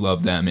and we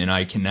love them. And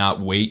I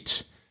cannot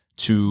wait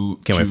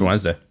wait for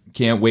Wednesday.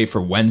 Can't wait for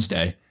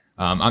Wednesday.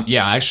 I'm not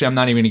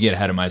even going to get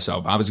ahead of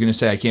myself. I was going to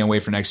say I can't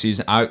wait for next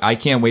season. I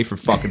can't wait for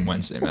fucking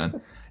Wednesday,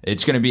 man.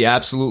 It's going to be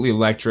absolutely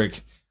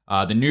electric.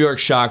 The New York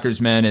Shockers,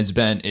 man, it's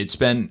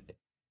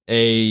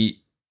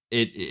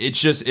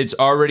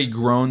already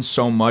grown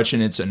so much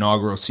in its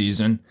inaugural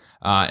season.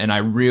 And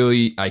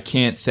I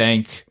can't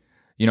thank,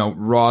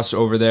 Ross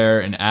over there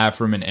and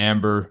Afram and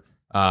Amber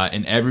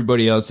and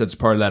everybody else that's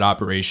part of that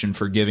operation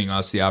for giving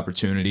us the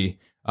opportunity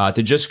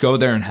to just go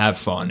there and have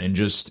fun and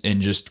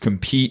just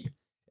compete.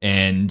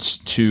 And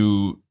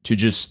to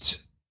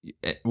just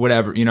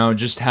whatever,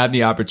 just have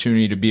the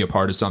opportunity to be a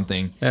part of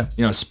something,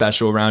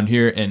 special around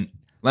here. And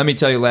let me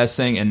tell you last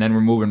thing, and then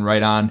we're moving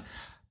right on.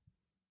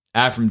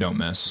 Afram don't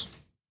miss.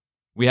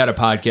 We had a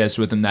podcast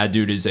with him. That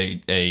dude is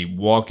a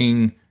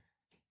walking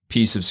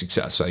piece of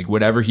success. Like,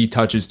 whatever he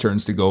touches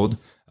turns to gold.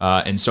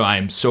 And so I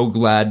am so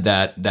glad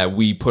that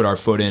we put our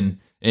foot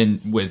in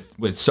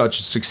with such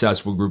a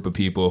successful group of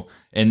people.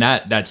 And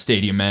that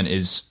stadium, man,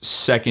 is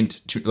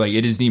second to, like,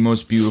 it is the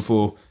most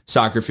beautiful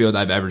soccer field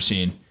I've ever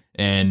seen.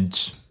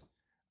 And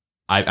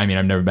I mean,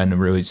 I've never been to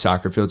really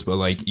soccer fields, but,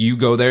 like, you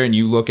go there and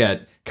you look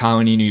at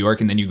Colony, New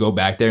York, and then you go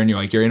back there and you're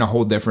like, you're in a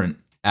whole different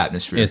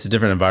atmosphere. It's a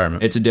different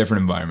environment.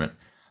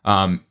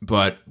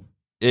 But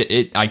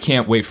I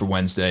can't wait for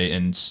Wednesday,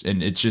 and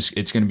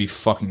it's going to be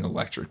fucking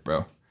electric,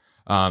 bro.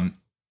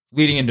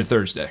 Leading into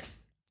Thursday,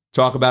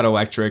 talk about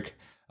electric.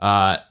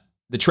 The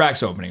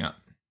track's opening up.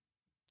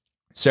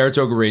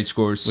 Saratoga Race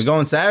Course. We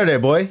going Saturday,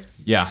 boy.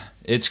 Yeah,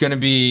 it's gonna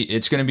be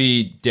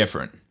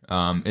different.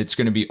 It's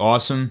gonna be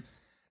awesome.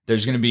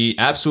 There's going to be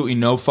absolutely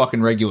no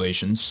fucking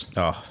regulations.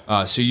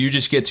 So you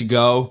just get to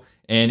go,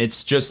 and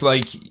it's just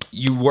like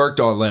you worked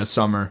all last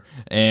summer,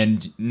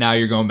 and now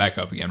you're going back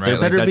up again, right? There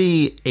better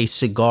be a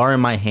cigar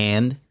in my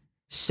hand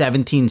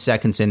 17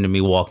 seconds into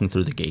me walking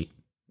through the gate.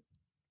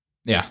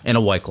 Yeah. And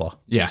a White Claw.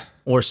 Yeah.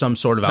 Or some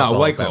sort of alcohol. No,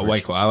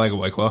 White Claw. I like a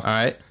White Claw. All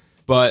right.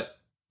 But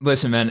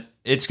listen, man,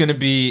 it's going to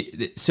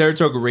be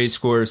Saratoga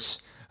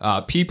Racecourse.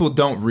 People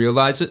don't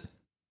realize it.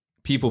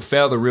 People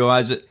fail to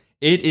realize it.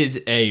 It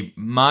is a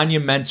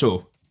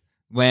monumental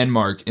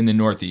landmark in the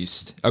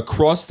Northeast.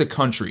 Across the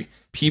country,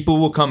 people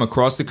will come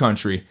across the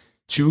country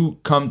to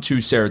come to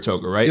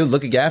Saratoga, right? Dude,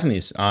 look at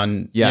Gaffney's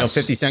on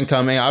 50 Cent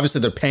coming.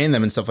 Obviously, they're paying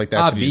them and stuff like that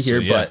Obviously, to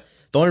be here. yeah. But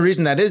the only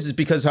reason that is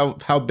because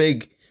how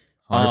big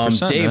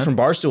Dave man. from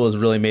Barstool has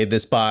really made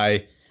this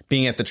by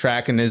being at the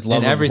track and his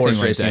love And of horse everything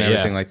like racing that, and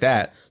everything yeah. like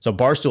that. So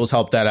Barstool's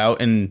helped that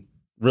out and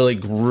really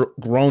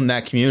grown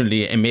that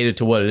community and made it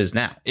to what it is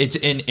now. It's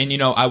and you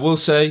know, I will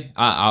say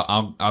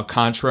I'll go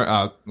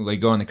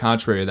on the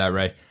contrary of that,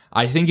 right?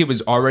 I think it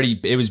was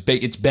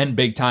big. It's been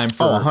big time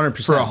for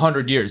 100%. for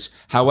 100 years.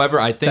 However,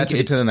 I think That took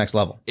it to the next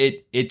level.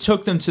 It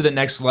took them to the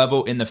next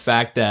level in the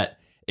fact that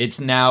it's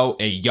now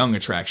a young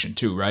attraction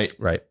too, right?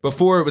 Right.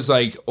 Before it was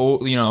like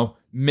old,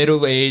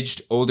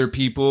 middle-aged, older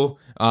people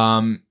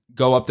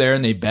go up there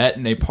and they bet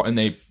and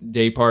they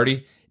day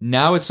party.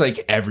 Now it's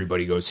like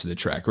everybody goes to the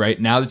track, right?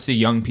 Now it's the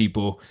young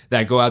people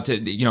that go out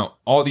to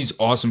all these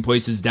awesome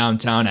places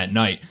downtown at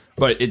night.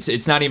 But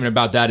it's not even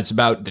about that. It's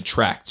about the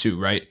track too,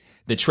 right?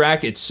 The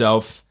track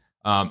itself,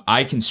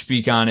 I can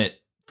speak on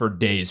it for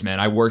days, man.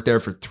 I worked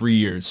there for 3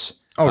 years.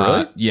 Oh,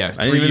 really? Yeah,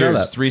 I didn't 3 even know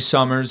years, that. 3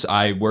 summers.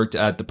 I worked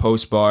at the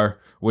Post Bar,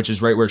 which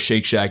is right where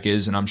Shake Shack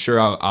is, and I'm sure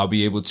I'll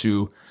be able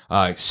to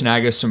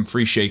snag us some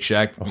free Shake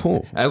Shack.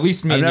 Oh. At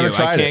least me I've and never you. I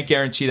tried can't it.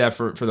 guarantee that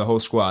for the whole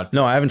squad.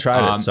 No, I haven't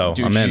tried it, so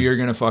dude, I'm in. you're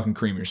gonna fucking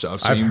cream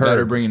yourself. So I've you heard.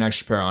 better bring an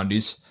extra pair of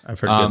undies. I've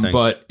heard good things.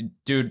 But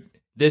dude,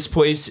 this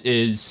place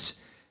is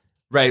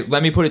right.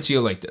 Let me put it to you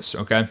like this,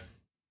 okay?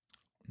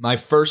 My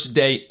first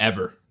day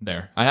ever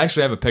there. I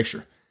actually have a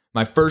picture.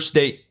 My first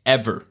day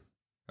ever.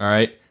 All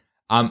right.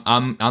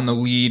 I'm on the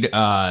lead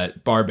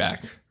bar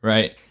back,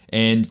 right?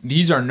 And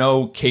these are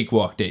no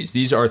cakewalk days.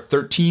 These are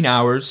 13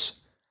 hours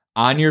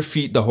on your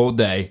feet the whole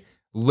day,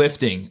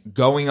 lifting,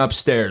 going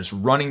upstairs,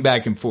 running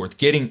back and forth,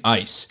 getting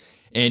ice.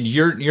 And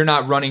you're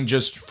not running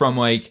just from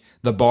like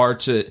the bar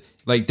to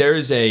like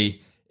it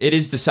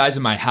is the size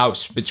of my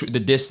house, between the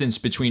distance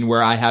between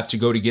where I have to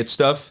go to get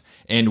stuff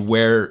and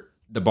where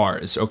the bar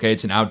is. Okay,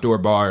 it's an outdoor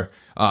bar.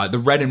 The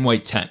red and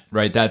white tent,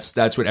 right?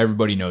 That's what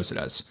everybody knows it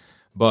as.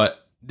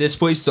 But this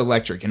place is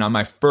electric. And on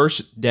my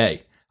first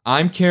day,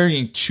 I'm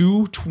carrying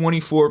 2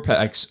 24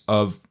 packs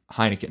of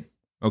Heineken.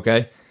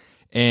 Okay.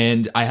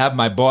 And I have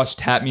my boss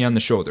tap me on the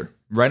shoulder,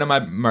 right on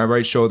my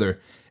right shoulder.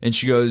 And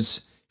she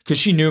goes, because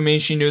she knew me,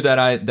 she knew that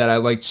I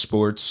liked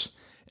sports.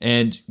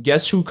 And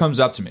guess who comes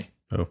up to me?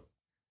 Oh.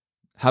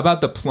 How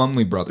about the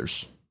Plumley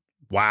brothers?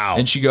 Wow.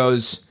 And she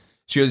goes,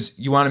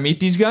 you want to meet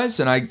these guys?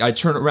 And I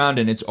turn around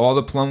and it's all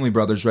the Plumley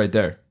brothers right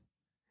there.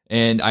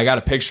 And I got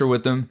a picture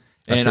with them.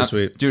 That's And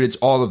sweet. dude, it's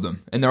all of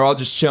them. And they're all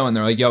just chilling.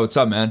 They're like, yo, what's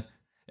up, man?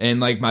 And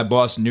like my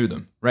boss knew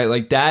them, right?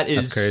 Like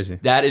That's crazy.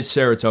 That is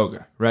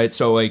Saratoga, right?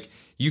 So like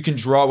you can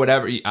draw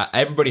whatever.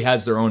 Everybody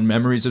has their own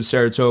memories of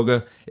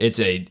Saratoga. It's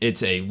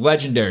a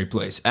legendary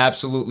place,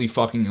 absolutely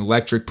fucking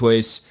electric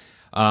place.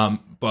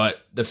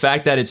 But the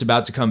fact that it's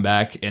about to come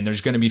back and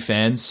there's going to be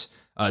fans,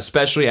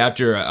 especially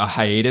after a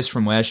hiatus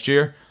from last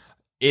year,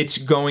 it's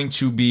going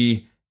to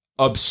be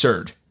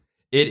absurd.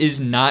 It is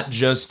not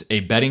just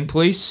a betting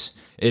place.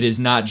 It is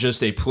not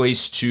just a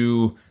place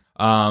to,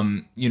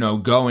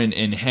 go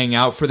and hang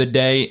out for the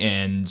day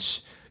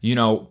and,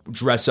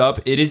 dress up.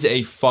 It is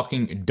a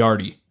fucking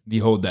darty the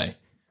whole day.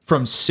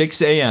 From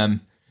 6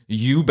 a.m.,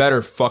 you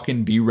better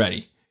fucking be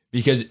ready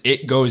because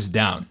it goes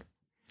down.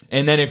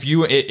 And then if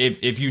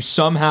you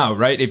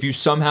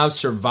somehow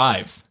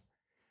survive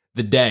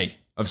the day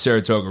of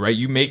Saratoga, right,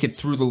 you make it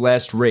through the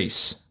last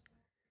race,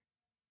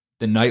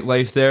 the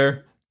nightlife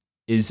there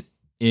is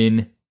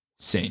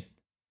insane.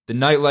 The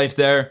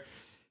nightlife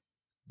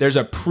there's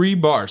a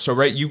pre-bar. So,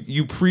 right,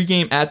 you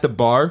pregame at the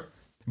bar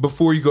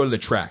before you go to the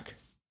track.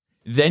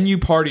 Then you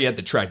party at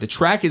the track. The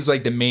track is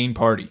like the main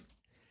party.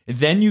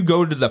 Then you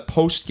go to the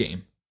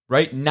post-game,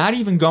 right? Not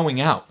even going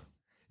out.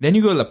 Then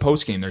you go to the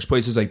post-game. There's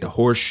places like the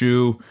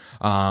Horseshoe.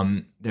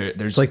 There's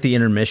It's like the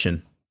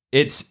intermission.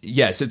 It's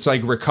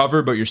like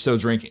recover, but you're still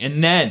drinking.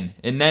 And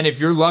then if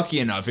you're lucky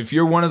enough, if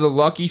you're one of the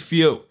lucky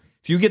few,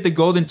 if you get the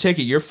golden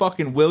ticket, you're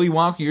fucking Willy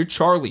Wonka, you're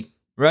Charlie,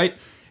 right?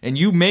 And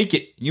you make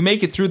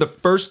it through the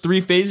first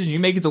 3 phases, you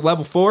make it to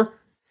level 4,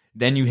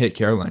 then you hit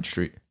Caroline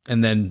Street.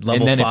 And then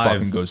level then it 5,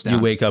 fucking goes down. you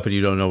wake up and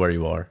you don't know where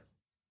you are.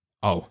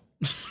 Oh,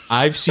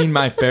 I've seen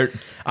my fair...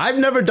 I've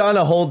never done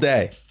a whole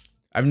day.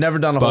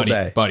 Whole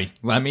day. Buddy,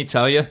 let me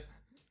tell you.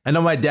 I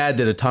know my dad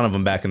did a ton of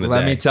them back in the day.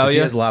 Let me tell 'cause you.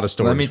 He has a lot of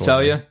stories. Let me for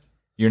tell you,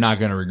 you're not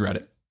going to regret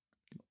it.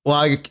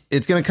 Well,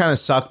 it's going to kind of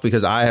suck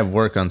because I have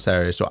work on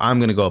Saturday, so I'm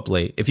going to go up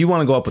late. If you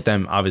want to go up with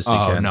them, obviously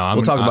you can. No,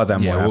 we'll talk about that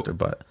more yeah, after.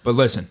 But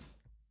listen,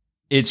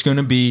 It's going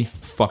to be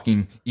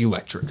fucking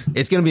electric.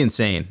 It's going to be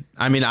insane.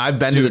 I mean, I've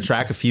been to the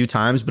track a few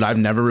times, but I've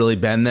never really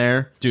been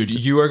there. Dude,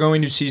 you are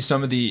going to see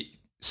some of the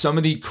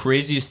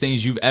craziest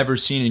things you've ever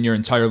seen in your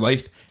entire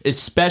life,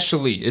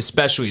 especially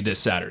this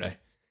Saturday.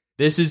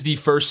 This is the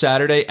first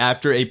Saturday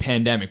after a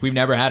pandemic. We've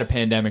never had a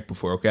pandemic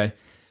before, okay?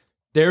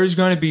 There's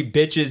going to be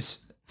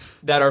bitches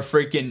that are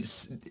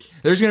freaking...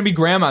 There's going to be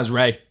grandmas,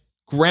 Ray.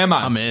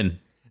 Grandmas. I'm in.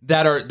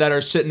 That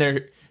are sitting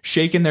there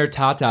shaking their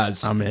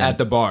tatas at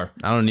the bar.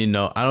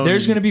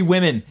 There's going to be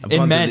women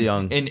and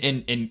men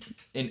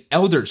and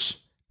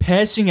elders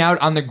passing out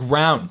on the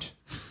ground.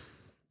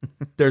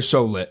 They're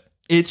so lit.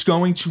 It's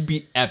going to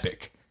be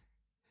epic.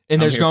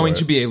 And there's going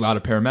to be a lot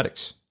of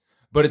paramedics.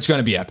 But it's going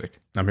to be epic.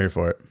 I'm here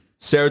for it.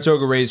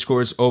 Saratoga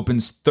Racecourse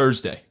opens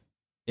Thursday.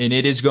 And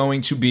it is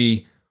going to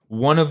be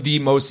one of the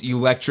most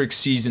electric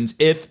seasons,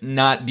 if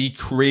not the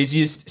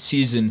craziest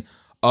season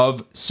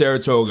of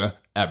Saratoga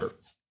ever.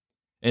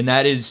 And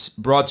that is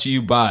brought to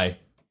you by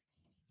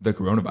the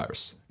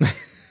coronavirus.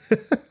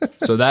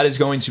 So that is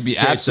going to be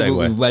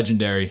absolutely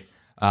legendary.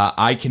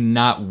 I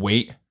cannot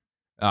wait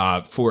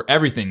for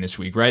everything this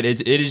week, right?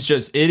 It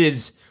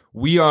is.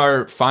 We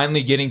are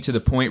finally getting to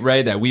the point,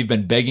 Ray, that we've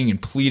been begging and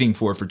pleading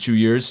for 2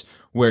 years,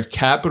 where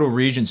Capital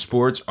Region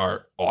sports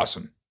are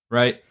awesome,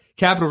 right?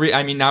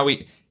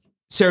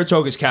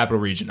 Saratoga's Capital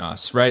Region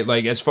us, right?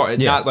 Like as far,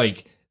 not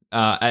like,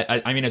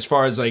 I mean, as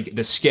far as like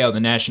the scale, the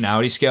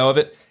nationality scale of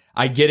it,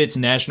 I get it's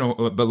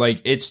national, but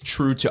like it's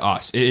true to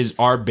us. It is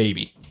our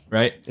baby,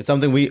 right? It's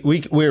something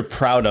we're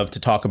proud of to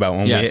talk about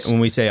when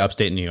we say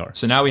upstate New York.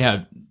 So now we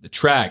have the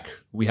track,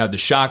 we have the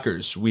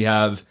Shockers, we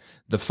have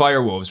the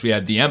Firewolves, we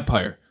have the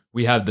Empire,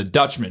 we have the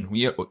Dutchman.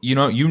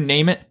 You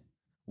name it.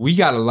 We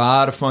got a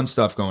lot of fun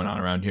stuff going on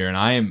around here, and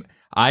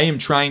I am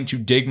trying to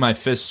dig my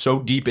fist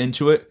so deep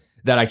into it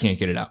that I can't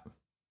get it out.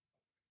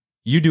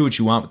 You do what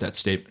you want with that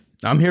statement.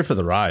 I'm here for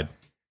the ride.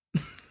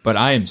 But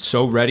I am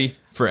so ready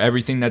for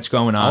everything that's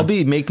going on. I'll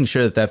be making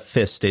sure that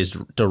fist stays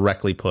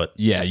directly put.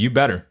 Yeah, you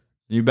better.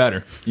 I'm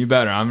going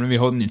to be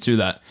holding you to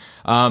that.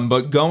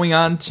 But going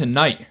on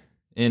tonight,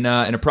 in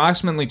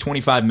approximately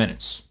 25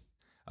 minutes,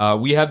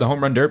 we have the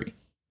Home Run Derby.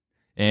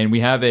 And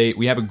we have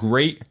a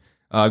great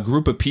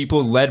group of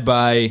people led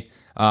by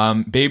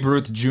Babe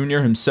Ruth Jr.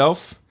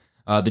 himself.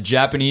 The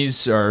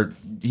Japanese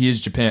he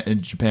is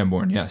Japan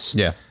born, yes.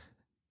 Yeah.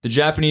 The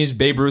Japanese,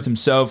 Babe Ruth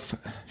himself,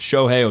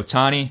 Shohei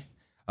Ohtani,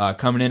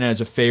 coming in as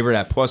a favorite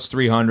at plus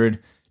 300.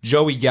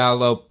 Joey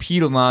Gallo,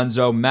 Pete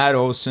Alonso, Matt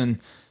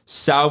Olson,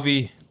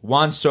 Salvi,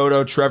 Juan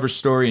Soto, Trevor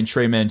Story, and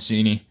Trey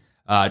Mancini.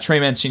 Trey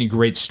Mancini,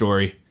 great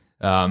story.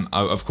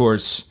 Of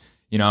course,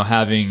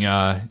 having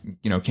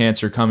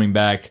cancer, coming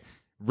back,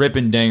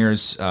 ripping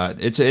dingers.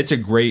 It's a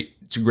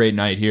great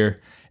night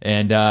here.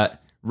 And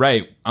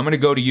Ray, I'm gonna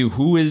go to you.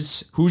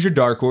 Who's your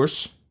dark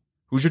horse?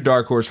 Who's your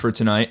dark horse for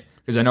tonight?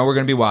 Because I know we're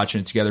gonna be watching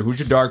it together. Who's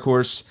your dark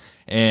horse?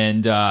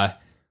 And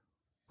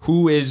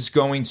who is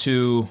going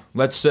to,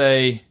 let's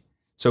say,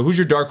 so who's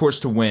your dark horse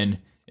to win,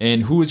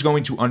 and who is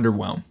going to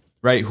underwhelm?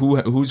 Right?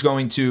 Who's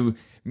going to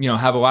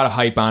have a lot of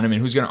hype on him,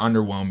 and who's going to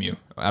underwhelm you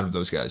out of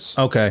those guys?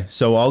 Okay,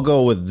 so I'll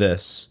go with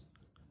this.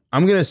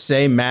 I'm going to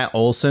say Matt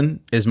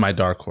Olson is my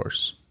dark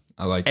horse.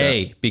 I like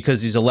that.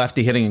 Because he's a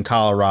lefty hitting in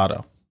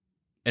Colorado.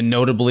 And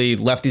notably,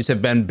 lefties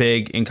have been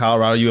big in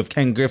Colorado. You have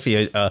Ken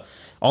Griffey, a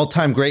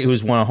all-time great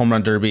who's won a home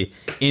run derby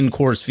in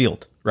Coors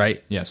Field,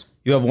 right? Yes.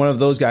 You have one of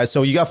those guys.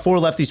 So you got 4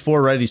 lefties,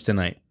 4 righties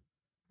tonight.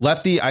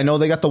 Lefty, I know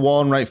they got the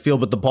wall in right field,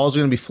 but the balls are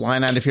going to be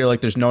flying out of here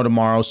like there's no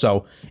tomorrow.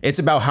 So it's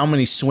about how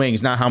many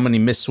swings, not how many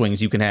missed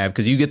swings you can have,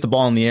 because you get the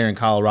ball in the air in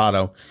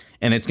Colorado,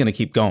 and it's going to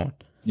keep going.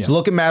 Yeah. So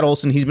look at Matt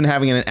Olson. He's been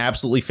having an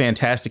absolutely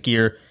fantastic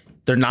year.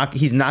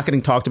 He's not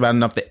getting talked about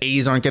enough. The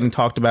A's aren't getting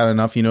talked about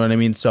enough. You know what I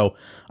mean? So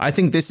I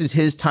think this is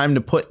his time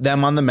to put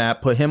them on the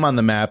map, put him on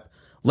the map,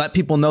 let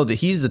people know that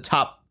he's the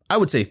top, I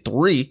would say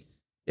 3,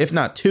 if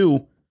not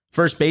 2,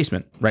 first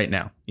baseman right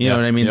now. You know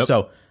what I mean? Yep.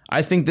 So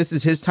I think this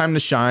is his time to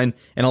shine.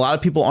 And a lot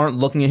of people aren't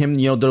looking at him.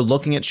 They're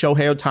looking at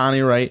Shohei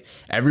Ohtani, right?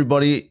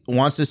 Everybody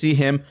wants to see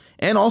him.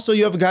 And also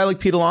you have a guy like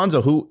Pete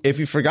Alonso, who, if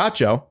you forgot,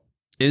 Joe,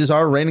 is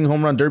our reigning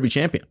home run derby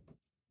champion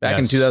back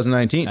in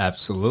 2019.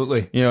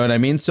 Absolutely. You know what I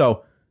mean?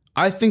 So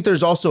I think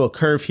there's also a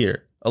curve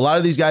here. A lot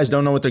of these guys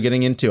don't know what they're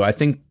getting into. I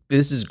think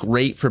this is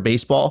great for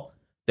baseball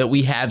that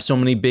we have so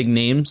many big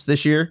names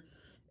this year.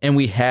 And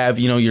we have,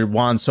 your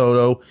Juan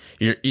Soto,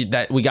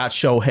 that we got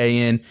Shohei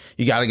in.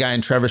 You got a guy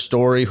in Trevor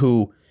Story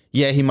who,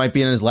 he might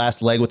be in his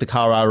last leg with the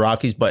Colorado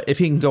Rockies, but if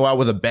he can go out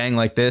with a bang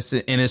like this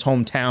in his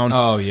hometown,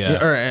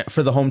 or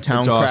for the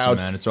hometown crowd, awesome,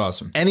 man, it's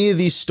awesome. Any of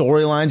these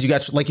storylines, you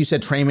got, like you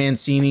said, Trey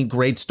Mancini,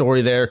 great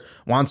story there.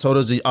 Juan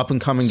Soto's the up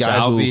and coming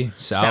guy.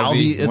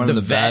 Salvi, one of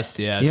the best.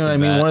 Yeah, you know what I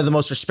mean? One of the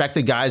most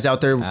respected guys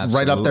out there,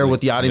 right up there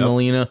with Yadi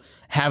Molina,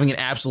 having an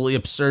absolutely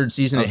absurd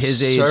season at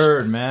his age.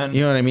 Absurd, man.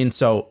 You know what I mean?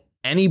 So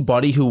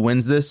anybody who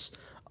wins this,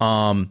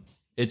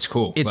 it's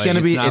cool. It's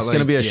gonna be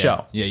a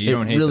show. Yeah, you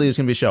don't hate it. Really them. is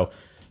gonna be a show.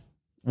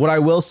 What I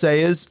will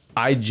say is,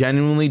 I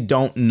genuinely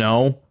don't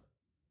know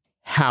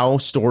how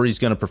Story's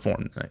gonna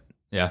perform tonight.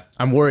 Yeah.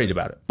 I'm worried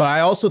about it. But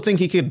I also think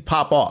he could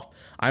pop off.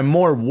 I'm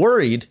more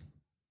worried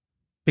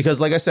because,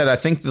 like I said, I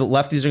think the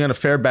lefties are going to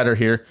fare better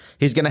here.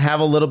 He's going to have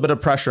a little bit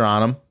of pressure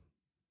on him.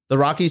 The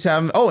Rockies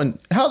have, and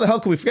how the hell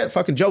can we forget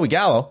fucking Joey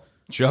Gallo?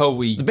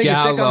 The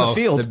biggest dick on the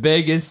field. The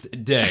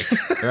biggest dick,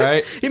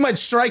 right? He might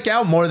strike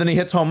out more than he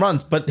hits home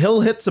runs, but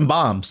he'll hit some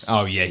bombs.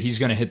 Oh, yeah, he's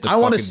going to hit the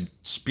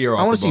spear off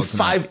I want to see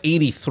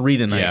 583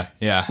 tonight.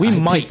 Yeah.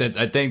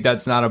 I think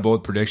that's not a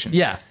bold prediction.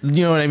 Yeah,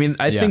 you know what I mean?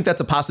 I think that's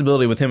a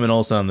possibility with him and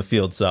Olsen on the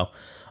field. So,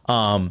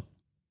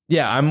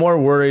 yeah, I'm more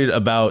worried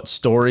about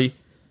Story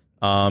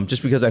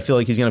just because I feel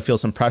like he's going to feel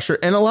some pressure.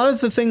 And a lot of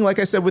the thing, like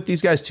I said, with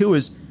these guys, too,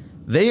 is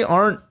they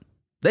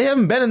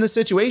haven't been in this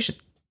situation.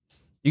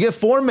 You get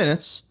 4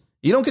 minutes.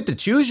 You don't get to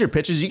choose your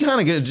pitches. You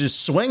kind of get to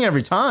just swing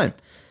every time.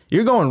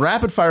 You're going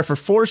rapid fire for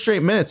 4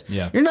 straight minutes.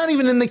 Yeah. You're not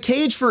even in the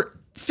cage for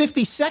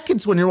 50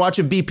 seconds when you're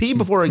watching BP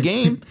before a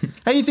game.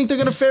 How do you think they're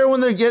going to fare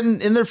when they're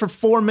getting in there for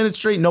 4 minutes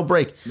straight, no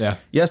break? Yeah.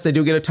 Yes, they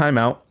do get a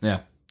timeout.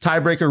 Yeah.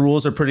 Tiebreaker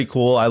rules are pretty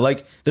cool. I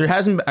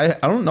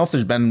don't know if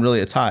there's been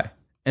really a tie.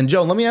 And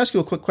Joe, let me ask you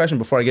a quick question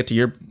before I get to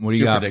your What do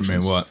you got for me?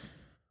 What?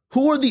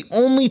 Who are the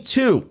only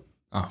two?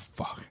 Oh,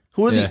 fuck.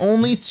 Who are the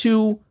only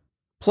two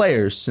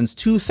players since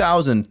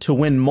 2000 to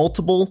win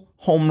multiple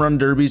home run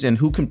derbies, and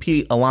who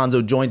compete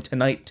Alonso joined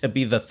tonight to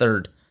be the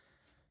third?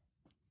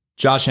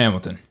 Josh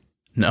Hamilton.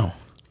 No.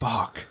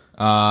 Fuck.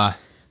 I'll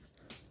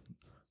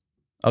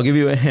give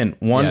you a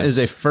hint. One is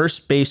a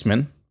first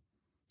baseman,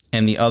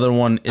 and the other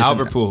one is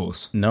Albert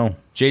Pujols. No.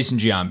 Jason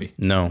Giambi.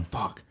 No.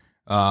 Fuck.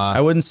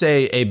 I wouldn't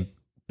say a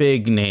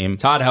big name.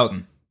 Todd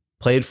Helton.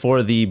 Played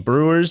for the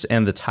Brewers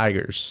and the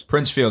Tigers.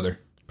 Prince Fielder.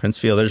 Prince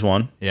Fielder's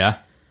one. Yeah.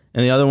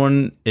 And the other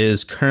one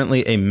is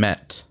currently a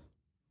Met.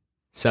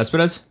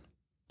 Cespedes?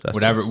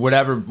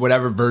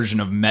 Whatever version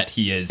of Met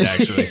he is,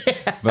 actually.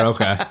 But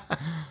okay.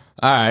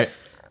 All right.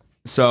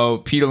 So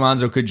Pete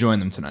Alonso could join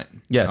them tonight.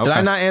 Yeah. Okay. Did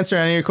I not answer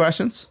any of your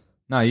questions?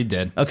 No, you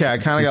did. Okay, I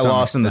kind of got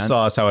lost in the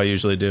sauce, how I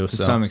usually do. To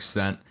some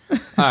extent. All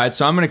right,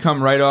 so I'm going to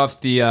come right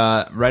off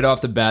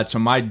the bat. So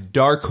my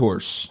dark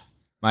horse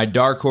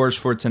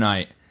for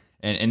tonight,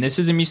 and this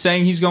isn't me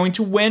saying he's going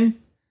to win.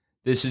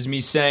 This is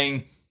me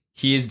saying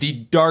he is the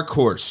dark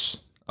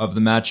horse of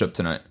the matchup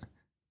tonight.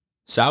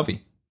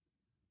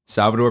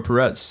 Salvador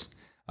Perez.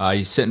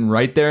 He's sitting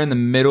right there in the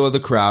middle of the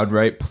crowd,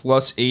 right?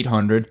 Plus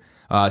 800.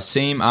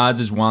 Same odds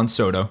as Juan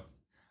Soto.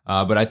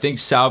 But I think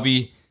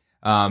Salvi,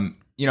 I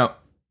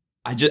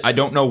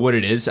don't know what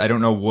it is. I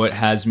don't know what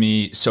has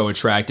me so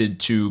attracted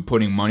to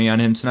putting money on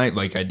him tonight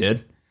like I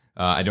did.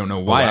 I don't know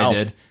why I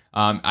did.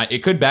 It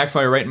could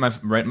backfire right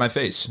in my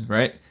face,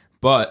 right?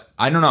 But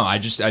I don't know. I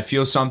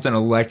feel something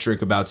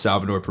electric about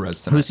Salvador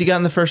Perez tonight. Who's he got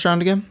in the first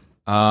round again?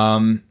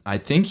 I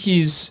think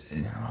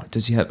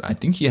does he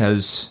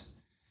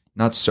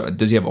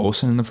have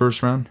Olsen in the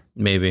first round?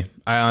 Maybe.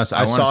 I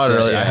saw it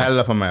earlier. Yeah. I had it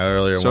up on my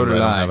earlier one, but I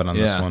don't have it on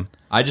this one.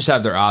 I just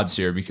have their odds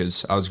here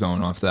because I was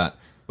going off that.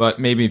 But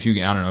maybe if you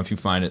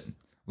find it,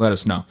 let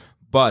us know.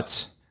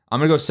 But I'm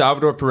going to go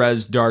Salvador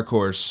Perez, dark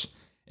horse.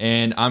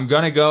 And I'm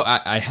going to go,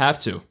 I have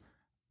to.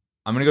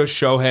 I'm going to go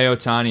Shohei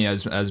Ohtani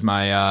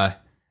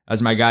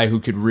as my guy who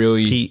could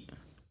really... Pete.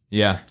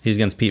 Yeah. He's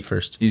against Pete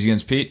first. He's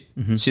against Pete?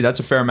 Mm-hmm. See, that's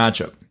a fair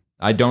matchup.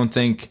 I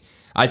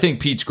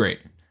think Pete's great.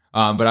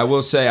 But I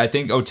will say, I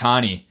think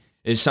Ohtani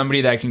is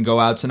somebody that can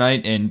go out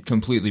tonight and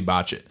completely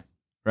botch it,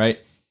 right?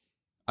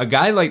 A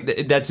guy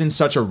like that's in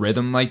such a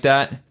rhythm like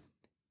that,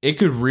 it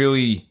could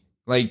really,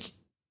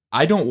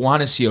 I don't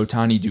want to see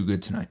Ohtani do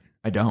good tonight.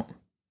 I don't.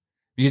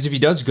 Because if he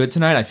does good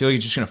tonight, I feel like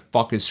he's just going to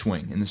fuck his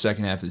swing in the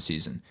second half of the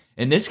season.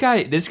 And this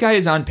guy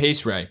is on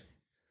pace, Ray,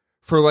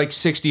 for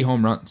 60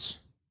 home runs.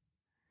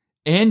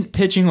 And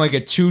pitching a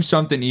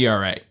 2-something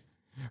ERA,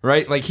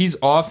 right? He's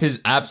off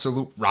his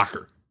absolute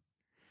rocker.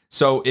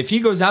 So if he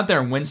goes out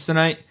there and wins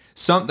tonight,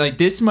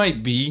 this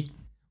might be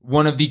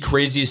one of the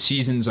craziest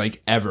seasons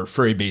ever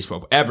for a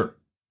baseball. Ever.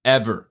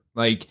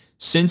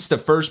 Since the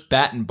first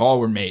bat and ball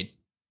were made,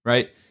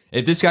 right?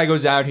 If this guy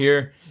goes out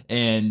here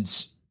and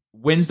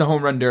wins the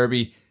home run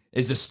derby,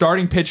 is the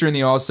starting pitcher in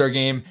the All-Star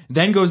game,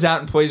 then goes out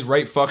and plays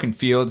right fucking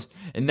field,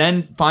 and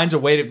then finds a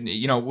way to,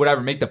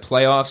 make the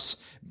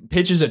playoffs,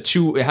 pitches it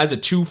has a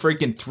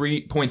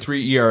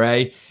 3.3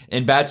 ERA,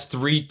 and bats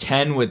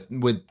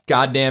 .310 with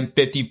goddamn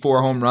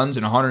 54 home runs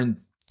and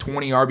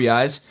 120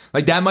 RBIs.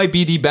 That might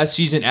be the best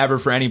season ever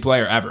for any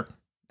player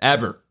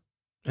ever.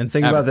 And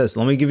think about this.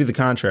 Let me give you the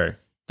contrary.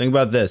 Think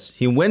about this.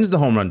 He wins the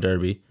home run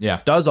derby.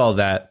 Yeah. Does all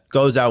that.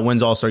 Goes out,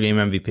 wins All-Star Game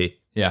MVP.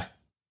 Yeah.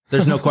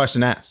 There's no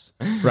question asked.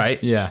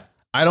 Right? Yeah.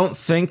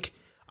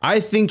 I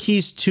think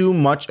he's too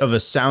much of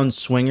a sound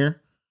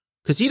swinger.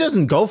 Because he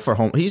doesn't go for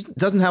home. He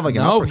doesn't have an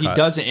uppercut. No, he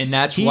doesn't. And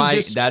that's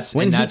why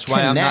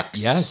I'm not.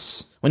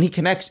 Yes. When he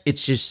connects,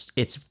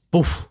 it's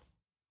boof.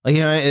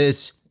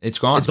 It's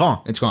gone. It's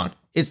gone. It's gone.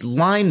 It's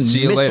line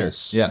See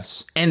missiles. You later.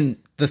 Yes. And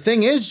the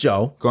thing is,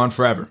 Joe. Gone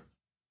forever.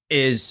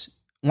 Is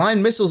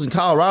line missiles in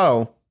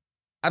Colorado.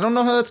 I don't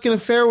know how that's going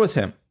to fare with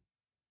him.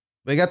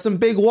 They got some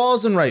big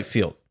walls in right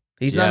field.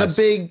 He's not a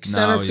big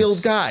center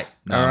field guy.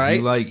 No, all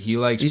right. He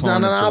likes. He's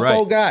not an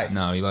oppo guy.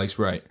 No, he likes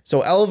right.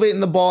 So elevating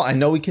the ball, I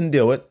know he can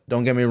do it.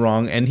 Don't get me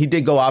wrong. And he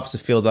did go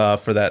opposite field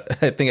for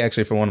that. I think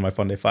actually for one of my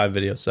Fun Day 5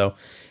 videos. So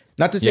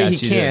not to say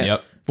he can't,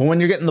 yep. but when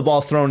you're getting the ball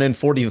thrown in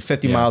 40 to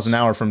 50 miles an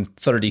hour from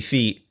 30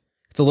 feet,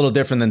 it's a little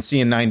different than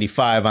seeing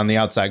 95 on the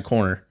outside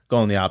corner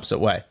going the opposite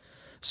way.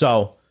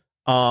 So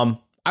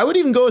I would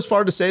even go as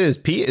far to say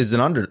that Pete is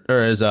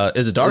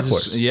a dark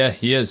horse. Yeah,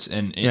 he is,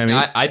 and You know what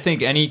I mean? I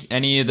think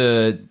any of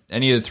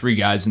the three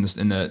guys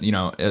in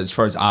the as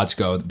far as odds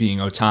go, being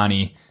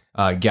Ohtani,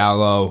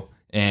 Gallo,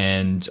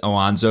 and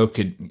Alonso,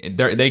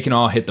 they can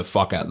all hit the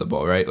fuck out of the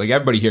ball, right? Like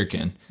everybody here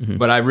can,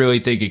 but I really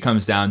think it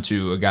comes down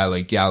to a guy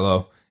like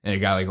Gallo and a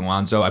guy like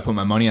Alonso. I put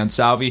my money on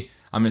Salvi.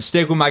 I'm gonna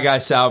stick with my guy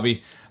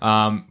Salvi,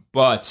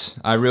 but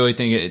I really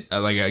think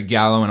like a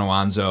Gallo and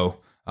Alonso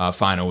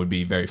final would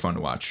be very fun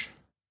to watch.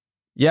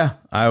 Yeah,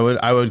 I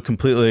would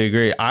completely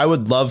agree. I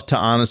would love to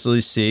honestly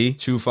see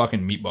Two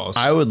fucking meatballs.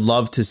 I would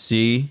love to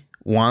see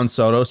Juan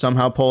Soto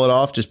somehow pull it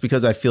off, just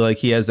because I feel like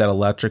he has that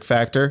electric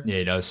factor. Yeah,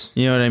 he does.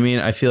 You know what I mean?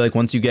 I feel like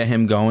once you get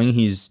him going,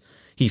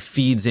 he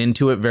feeds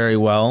into it very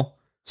well.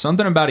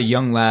 Something about a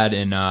young lad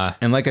in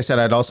And like I said,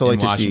 I'd also like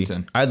to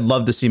Washington. I'd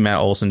love to see Matt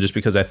Olson, just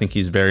because I think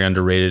he's very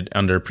underrated,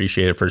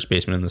 underappreciated first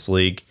baseman in this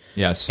league.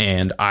 Yes.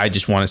 And I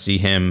just want to see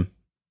him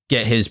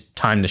get his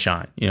time to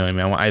shine. You know what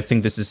I mean? I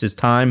think this is his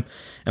time,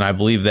 and I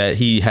believe that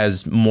he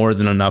has more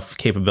than enough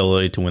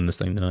capability to win this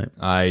thing tonight.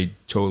 I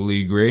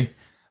totally agree.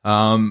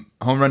 Home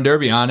run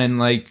derby on in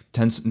like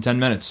 10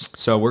 minutes.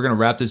 So we're going to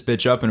wrap this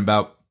bitch up in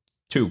about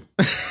 2.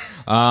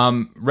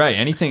 Right.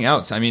 Anything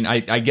else? I mean,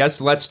 I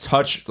guess let's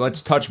touch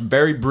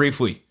very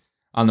briefly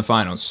on the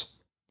finals.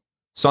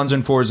 Suns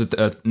and 4 is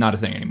not a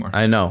thing anymore.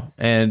 I know.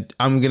 And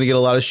I'm going to get a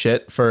lot of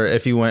shit for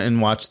if you went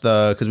and watched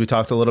because we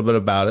talked a little bit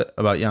about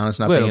Giannis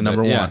not being a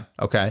number one.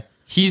 Okay.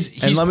 He's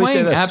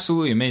playing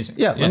absolutely amazing.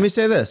 Yeah, let me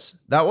say this.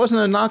 That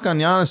wasn't a knock on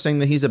Giannis saying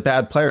that he's a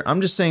bad player.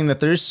 I'm just saying that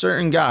there's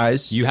certain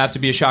guys You have to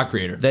be a shot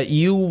creator. that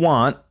you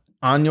want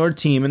on your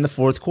team in the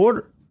fourth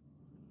quarter.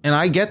 And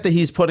I get that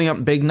he's putting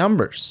up big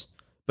numbers.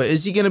 But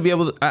is he going to be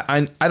able to?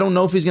 I don't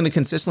know if he's going to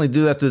consistently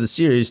do that through the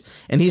series.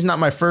 And he's not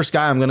my first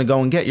guy I'm going to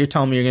go and get. You're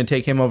telling me you're going to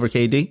take him over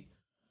KD?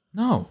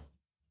 No.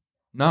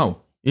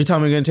 You're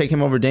telling me you're going to take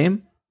him over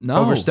Dame? No.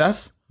 Over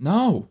Steph?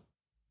 No.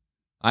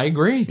 I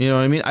agree. You know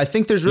what I mean? I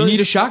think there's You really... need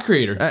a shot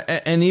creator.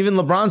 And even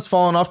LeBron's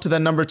fallen off to that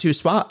number 2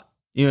 spot.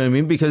 You know what I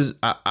mean? Because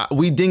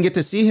we didn't get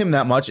to see him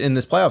that much in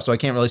this playoff, so I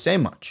can't really say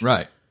much.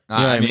 Right. You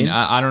know what I mean?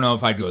 I don't know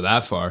if I'd go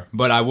that far,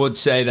 but I would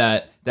say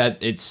that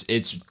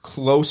it's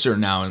closer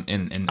now.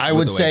 I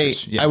would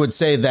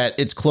say that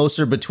it's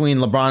closer between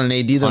LeBron and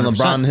AD than 100%.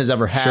 LeBron has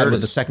ever had with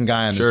is. the second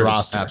guy on Sure this is.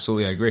 roster.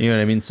 Absolutely, I agree. You know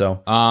what I mean?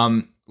 So,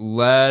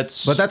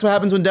 But that's what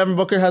happens when Devin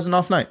Booker has an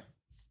off night.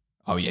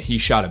 Oh yeah, he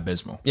shot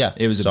abysmal. Yeah,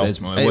 it was so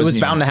abysmal. It was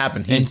bound to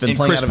happen. He's been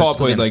playing Chris out of Paul his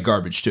played skin. like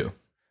garbage too,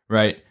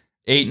 right?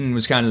 Ayton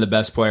was kind of the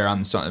best player on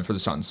the Sun for the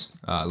Suns.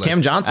 List.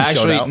 Cam Johnson showed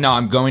actually out. no.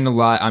 I'm going to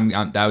lie.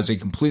 That was a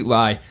complete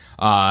lie.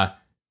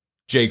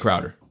 Jay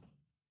Crowder.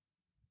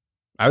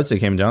 I would say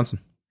Cam Johnson.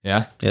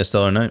 Yeah,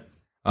 Stellar night.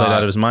 Played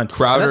out of his mind.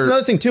 Crowder. And that's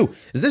another thing too.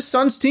 Is this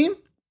Suns team?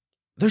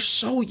 They're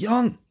so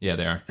young. Yeah,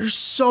 they are. They're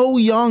so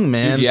young,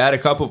 man. Dude, you had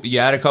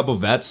a couple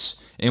vets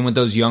in with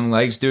those young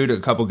legs, dude. A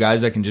couple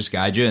guys that can just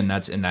guide you, and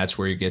that's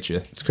where you get you.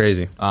 It's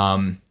crazy.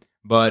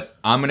 But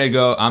I'm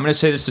gonna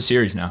say this is a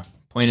series now.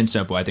 Plain and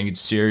simple. I think it's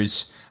a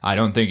series. I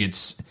don't think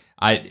it's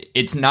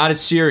not a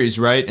series,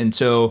 right?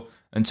 Until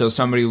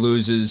somebody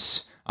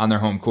loses on their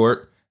home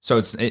court. So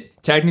it's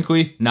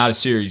technically not a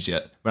series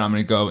yet, but I'm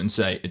going to go and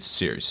say it's a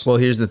series. Well,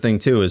 here's the thing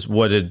too: is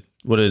what did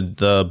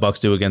the Bucks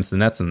do against the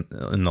Nets in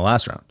the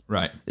last round?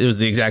 Right. It was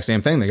the exact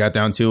same thing. They got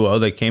down 2-0.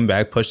 They came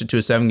back, pushed it to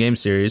a 7-game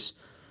series.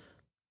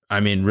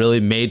 I mean, really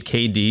made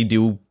KD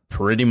do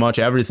pretty much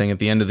everything at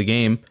the end of the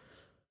game.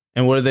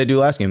 And what did they do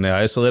last game? They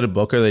isolated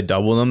Booker. They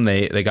doubled him.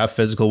 They got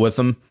physical with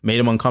him, made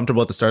him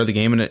uncomfortable at the start of the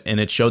game, and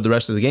it showed the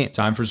rest of the game.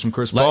 Time for some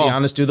Chris Let Paul.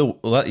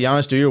 Let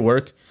Giannis do your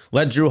work.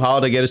 Let Drew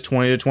Holiday get his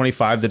 20 to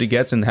 25 that he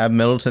gets, and have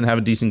Middleton have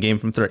a decent game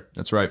from 3.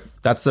 That's right.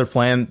 That's their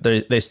plan.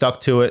 They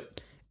stuck to it.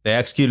 They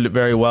executed it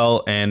very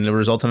well, and it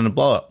resulted in a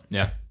blowout.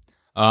 Yeah.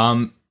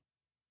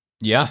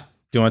 Yeah.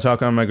 Do you want to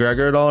talk on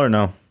McGregor at all, or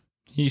no?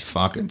 He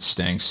fucking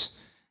stinks.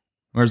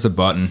 Where's the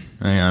button?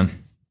 Hang on.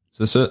 Is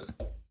this it?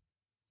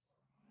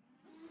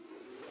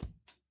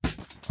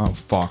 Oh,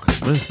 fuck.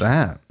 What is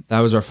that? That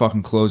was our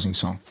fucking closing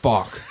song.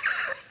 Fuck.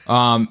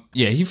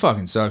 Yeah, he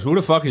fucking sucks. Who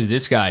the fuck is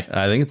this guy?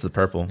 I think it's the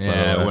purple.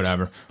 Yeah,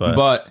 whatever.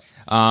 But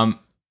let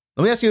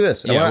me ask you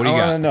this. Yeah, what do you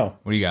got? I want to know.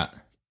 What do you got?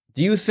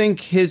 Do you think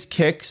his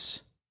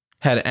kicks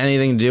had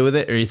anything to do with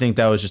it, or you think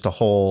that was just a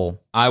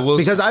whole...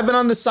 Because I've been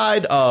on the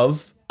side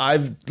of...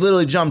 I've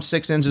literally jumped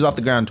 6 inches off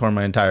the ground and torn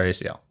my entire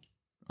ACL.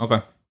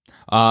 Okay.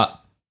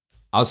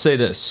 I'll say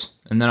this,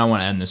 and then I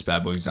want to end this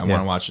bad boy because I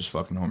want to watch this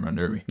fucking home run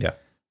derby. Yeah.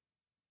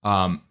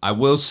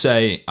 I'll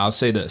say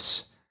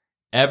this.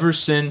 Ever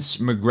since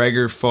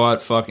McGregor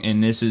fought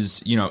and this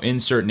is,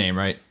 insert name,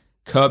 right?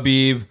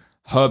 Habib,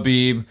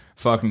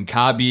 fucking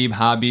Khabib,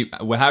 Habib,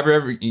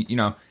 whatever,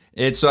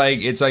 It's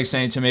like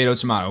saying tomato,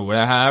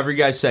 however you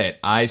guys say it.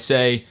 I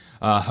say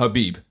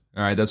Khabib.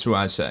 All right, that's who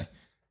I say.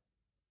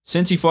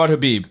 Since he fought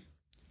Khabib,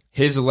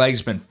 his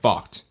leg's been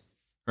fucked,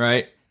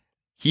 right?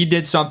 He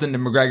did something to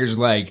McGregor's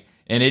leg,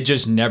 and it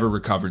just never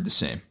recovered the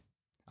same.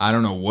 I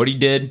don't know what he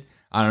did.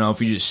 I don't know if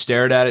he just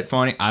stared at it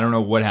funny. I don't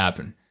know what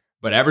happened.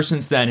 But ever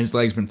since then, his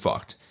leg's been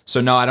fucked.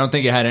 So no, I don't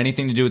think it had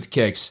anything to do with the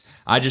kicks.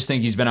 I just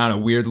think he's been on a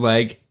weird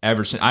leg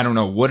ever since. I don't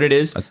know what it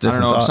is. I don't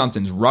know if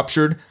something's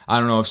ruptured. I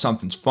don't know if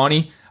something's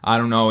funny. I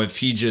don't know if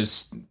he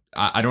just...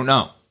 I don't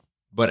know.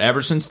 But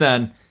ever since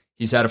then,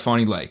 he's had a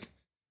funny leg.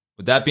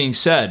 With that being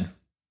said,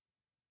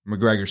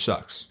 McGregor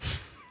sucks.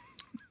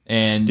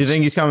 And do you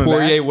think he's coming back?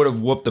 Poirier would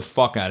have whooped the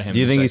fuck out of him. Do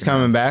you think he's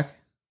coming back?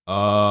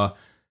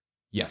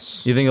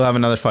 Yes. You think he'll have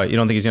another fight? You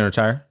don't think he's going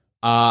to retire?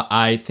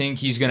 I think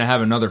he's going to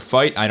have another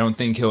fight. I don't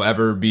think he'll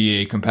ever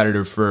be a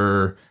competitor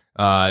for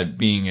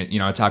being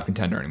a top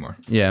contender anymore.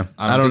 Yeah.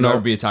 I don't know. He'll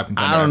ever be a top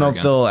contender. I don't know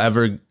if they'll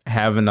ever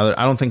have another.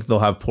 I don't think they'll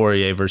have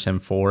Poirier versus him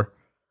for.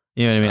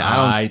 You know what I mean?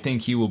 I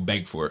think he will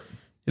beg for it.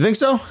 You think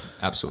so?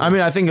 Absolutely. I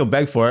mean, I think he'll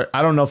beg for it.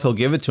 I don't know if he'll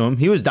give it to him.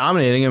 He was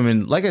dominating him.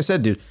 And like I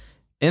said, dude,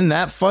 in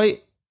that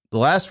fight, the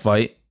last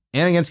fight,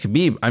 and against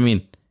Khabib, I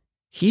mean,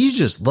 he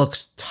just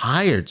looks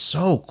tired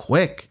so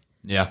quick.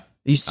 Yeah.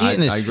 You see it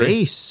in his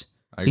face.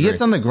 He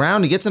gets on the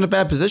ground. He gets in a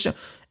bad position.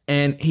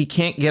 And he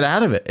can't get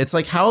out of it. It's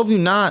like, how have you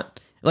not...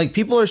 Like,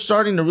 people are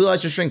starting to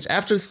realize your strengths.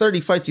 After 30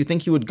 fights, you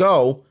think he would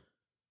go,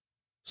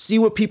 see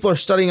what people are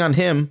studying on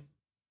him,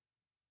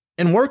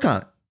 and work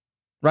on it.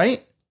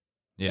 Right?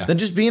 Yeah. Than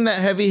just being that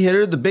heavy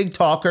hitter, the big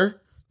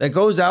talker that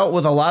goes out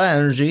with a lot of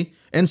energy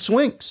and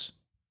swings.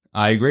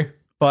 I agree.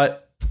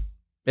 But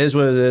it is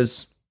what it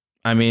is.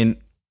 I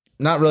mean,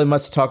 not really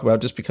much to talk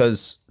about just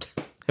because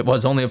it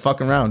was only a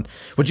fucking round.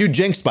 Which you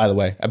jinxed, by the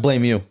way. I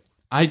blame you.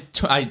 I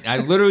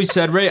literally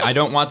said, Ray, I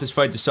don't want this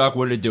fight to suck.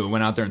 What did it do? It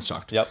went out there and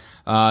sucked. Yep.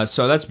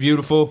 So that's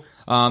beautiful.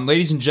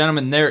 Ladies and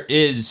gentlemen,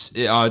 it's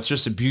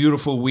just a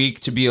beautiful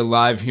week to be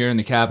alive here in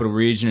the capital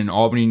region in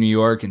Albany, New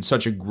York, and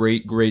such a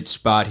great, great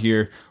spot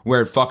here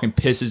where it fucking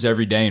pisses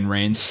every day and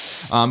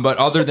rains. But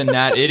other than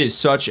that, it is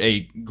such a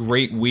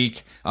great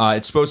week.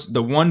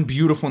 The one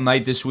beautiful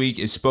night this week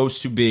is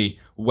supposed to be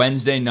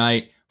Wednesday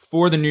night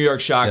for the New York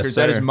Shockers. Yes,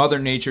 that is Mother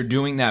Nature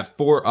doing that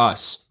for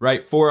us,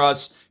 right? For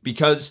us.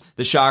 Because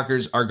the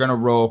Shockers are going to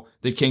roll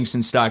the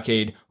Kingston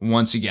Stockade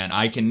once again.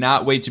 I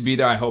cannot wait to be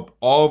there. I hope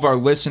all of our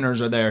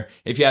listeners are there.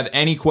 If you have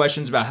any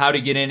questions about how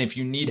to get in, if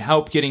you need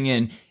help getting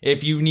in,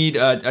 if you need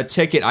a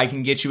ticket, I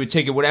can get you a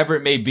ticket, whatever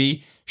it may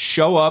be.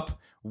 Show up,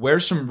 wear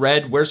some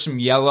red, wear some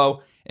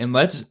yellow, and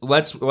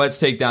let's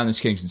take down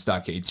this Kingston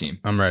Stockade team.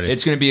 I'm ready.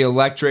 It's going to be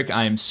electric.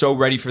 I am so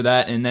ready for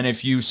that. And then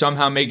if you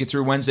somehow make it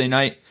through Wednesday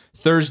night,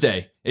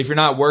 Thursday, if you're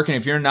not working,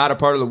 if you're not a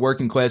part of the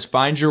working class,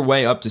 find your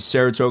way up to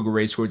Saratoga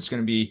Racecourse. It's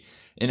going to be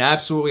an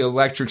absolutely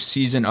electric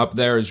season up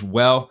there as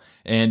well.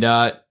 And,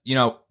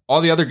 all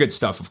the other good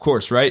stuff, of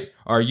course, right?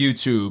 Our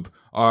YouTube,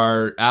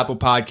 our Apple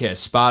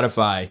Podcasts,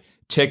 Spotify,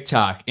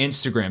 TikTok,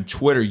 Instagram,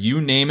 Twitter,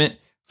 you name it,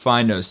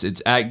 find us.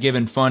 It's at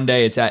Given Fun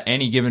Day. It's at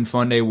Any Given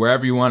Fun Day,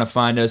 wherever you want to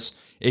find us.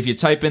 If you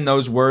type in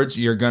those words,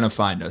 you're going to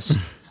find us.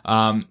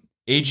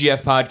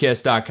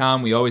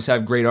 AGFpodcast.com. We always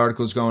have great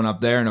articles going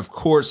up there. And of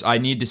course, I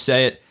need to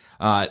say it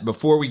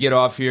before we get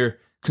off here.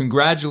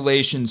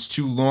 Congratulations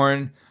to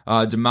Lauren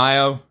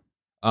DeMaio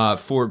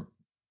for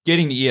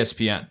getting the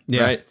ESPN.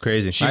 Yeah, right?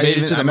 Crazy. She made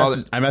it to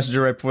the I messaged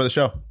her right before the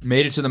show.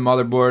 Made it to the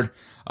motherboard.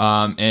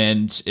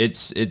 And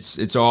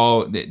it's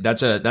all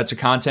that's a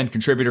content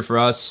contributor for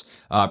us.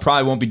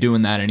 Probably won't be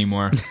doing that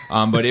anymore.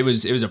 But it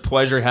was a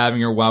pleasure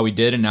having her while we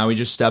did, and now we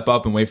just step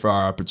up and wait for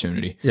our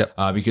opportunity. Yep.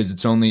 Because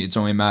it's only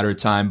a matter of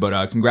time.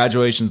 But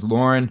congratulations,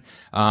 Lauren.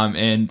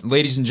 And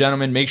ladies and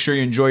gentlemen, make sure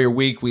you enjoy your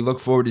week. We look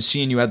forward to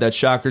seeing you at that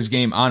Shockers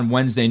game on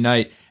Wednesday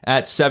night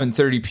at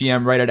 7:30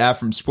 p.m. right at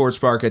Afram Sports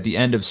Park at the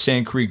end of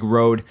Sand Creek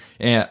Road,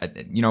 and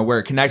where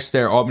it connects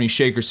there, Albany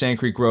Shaker, Sand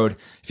Creek Road.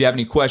 If you have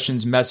any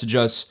questions, message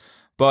us.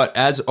 But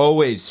as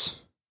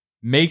always,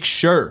 make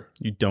sure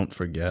you don't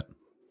forget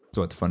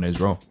to let the fun days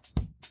roll.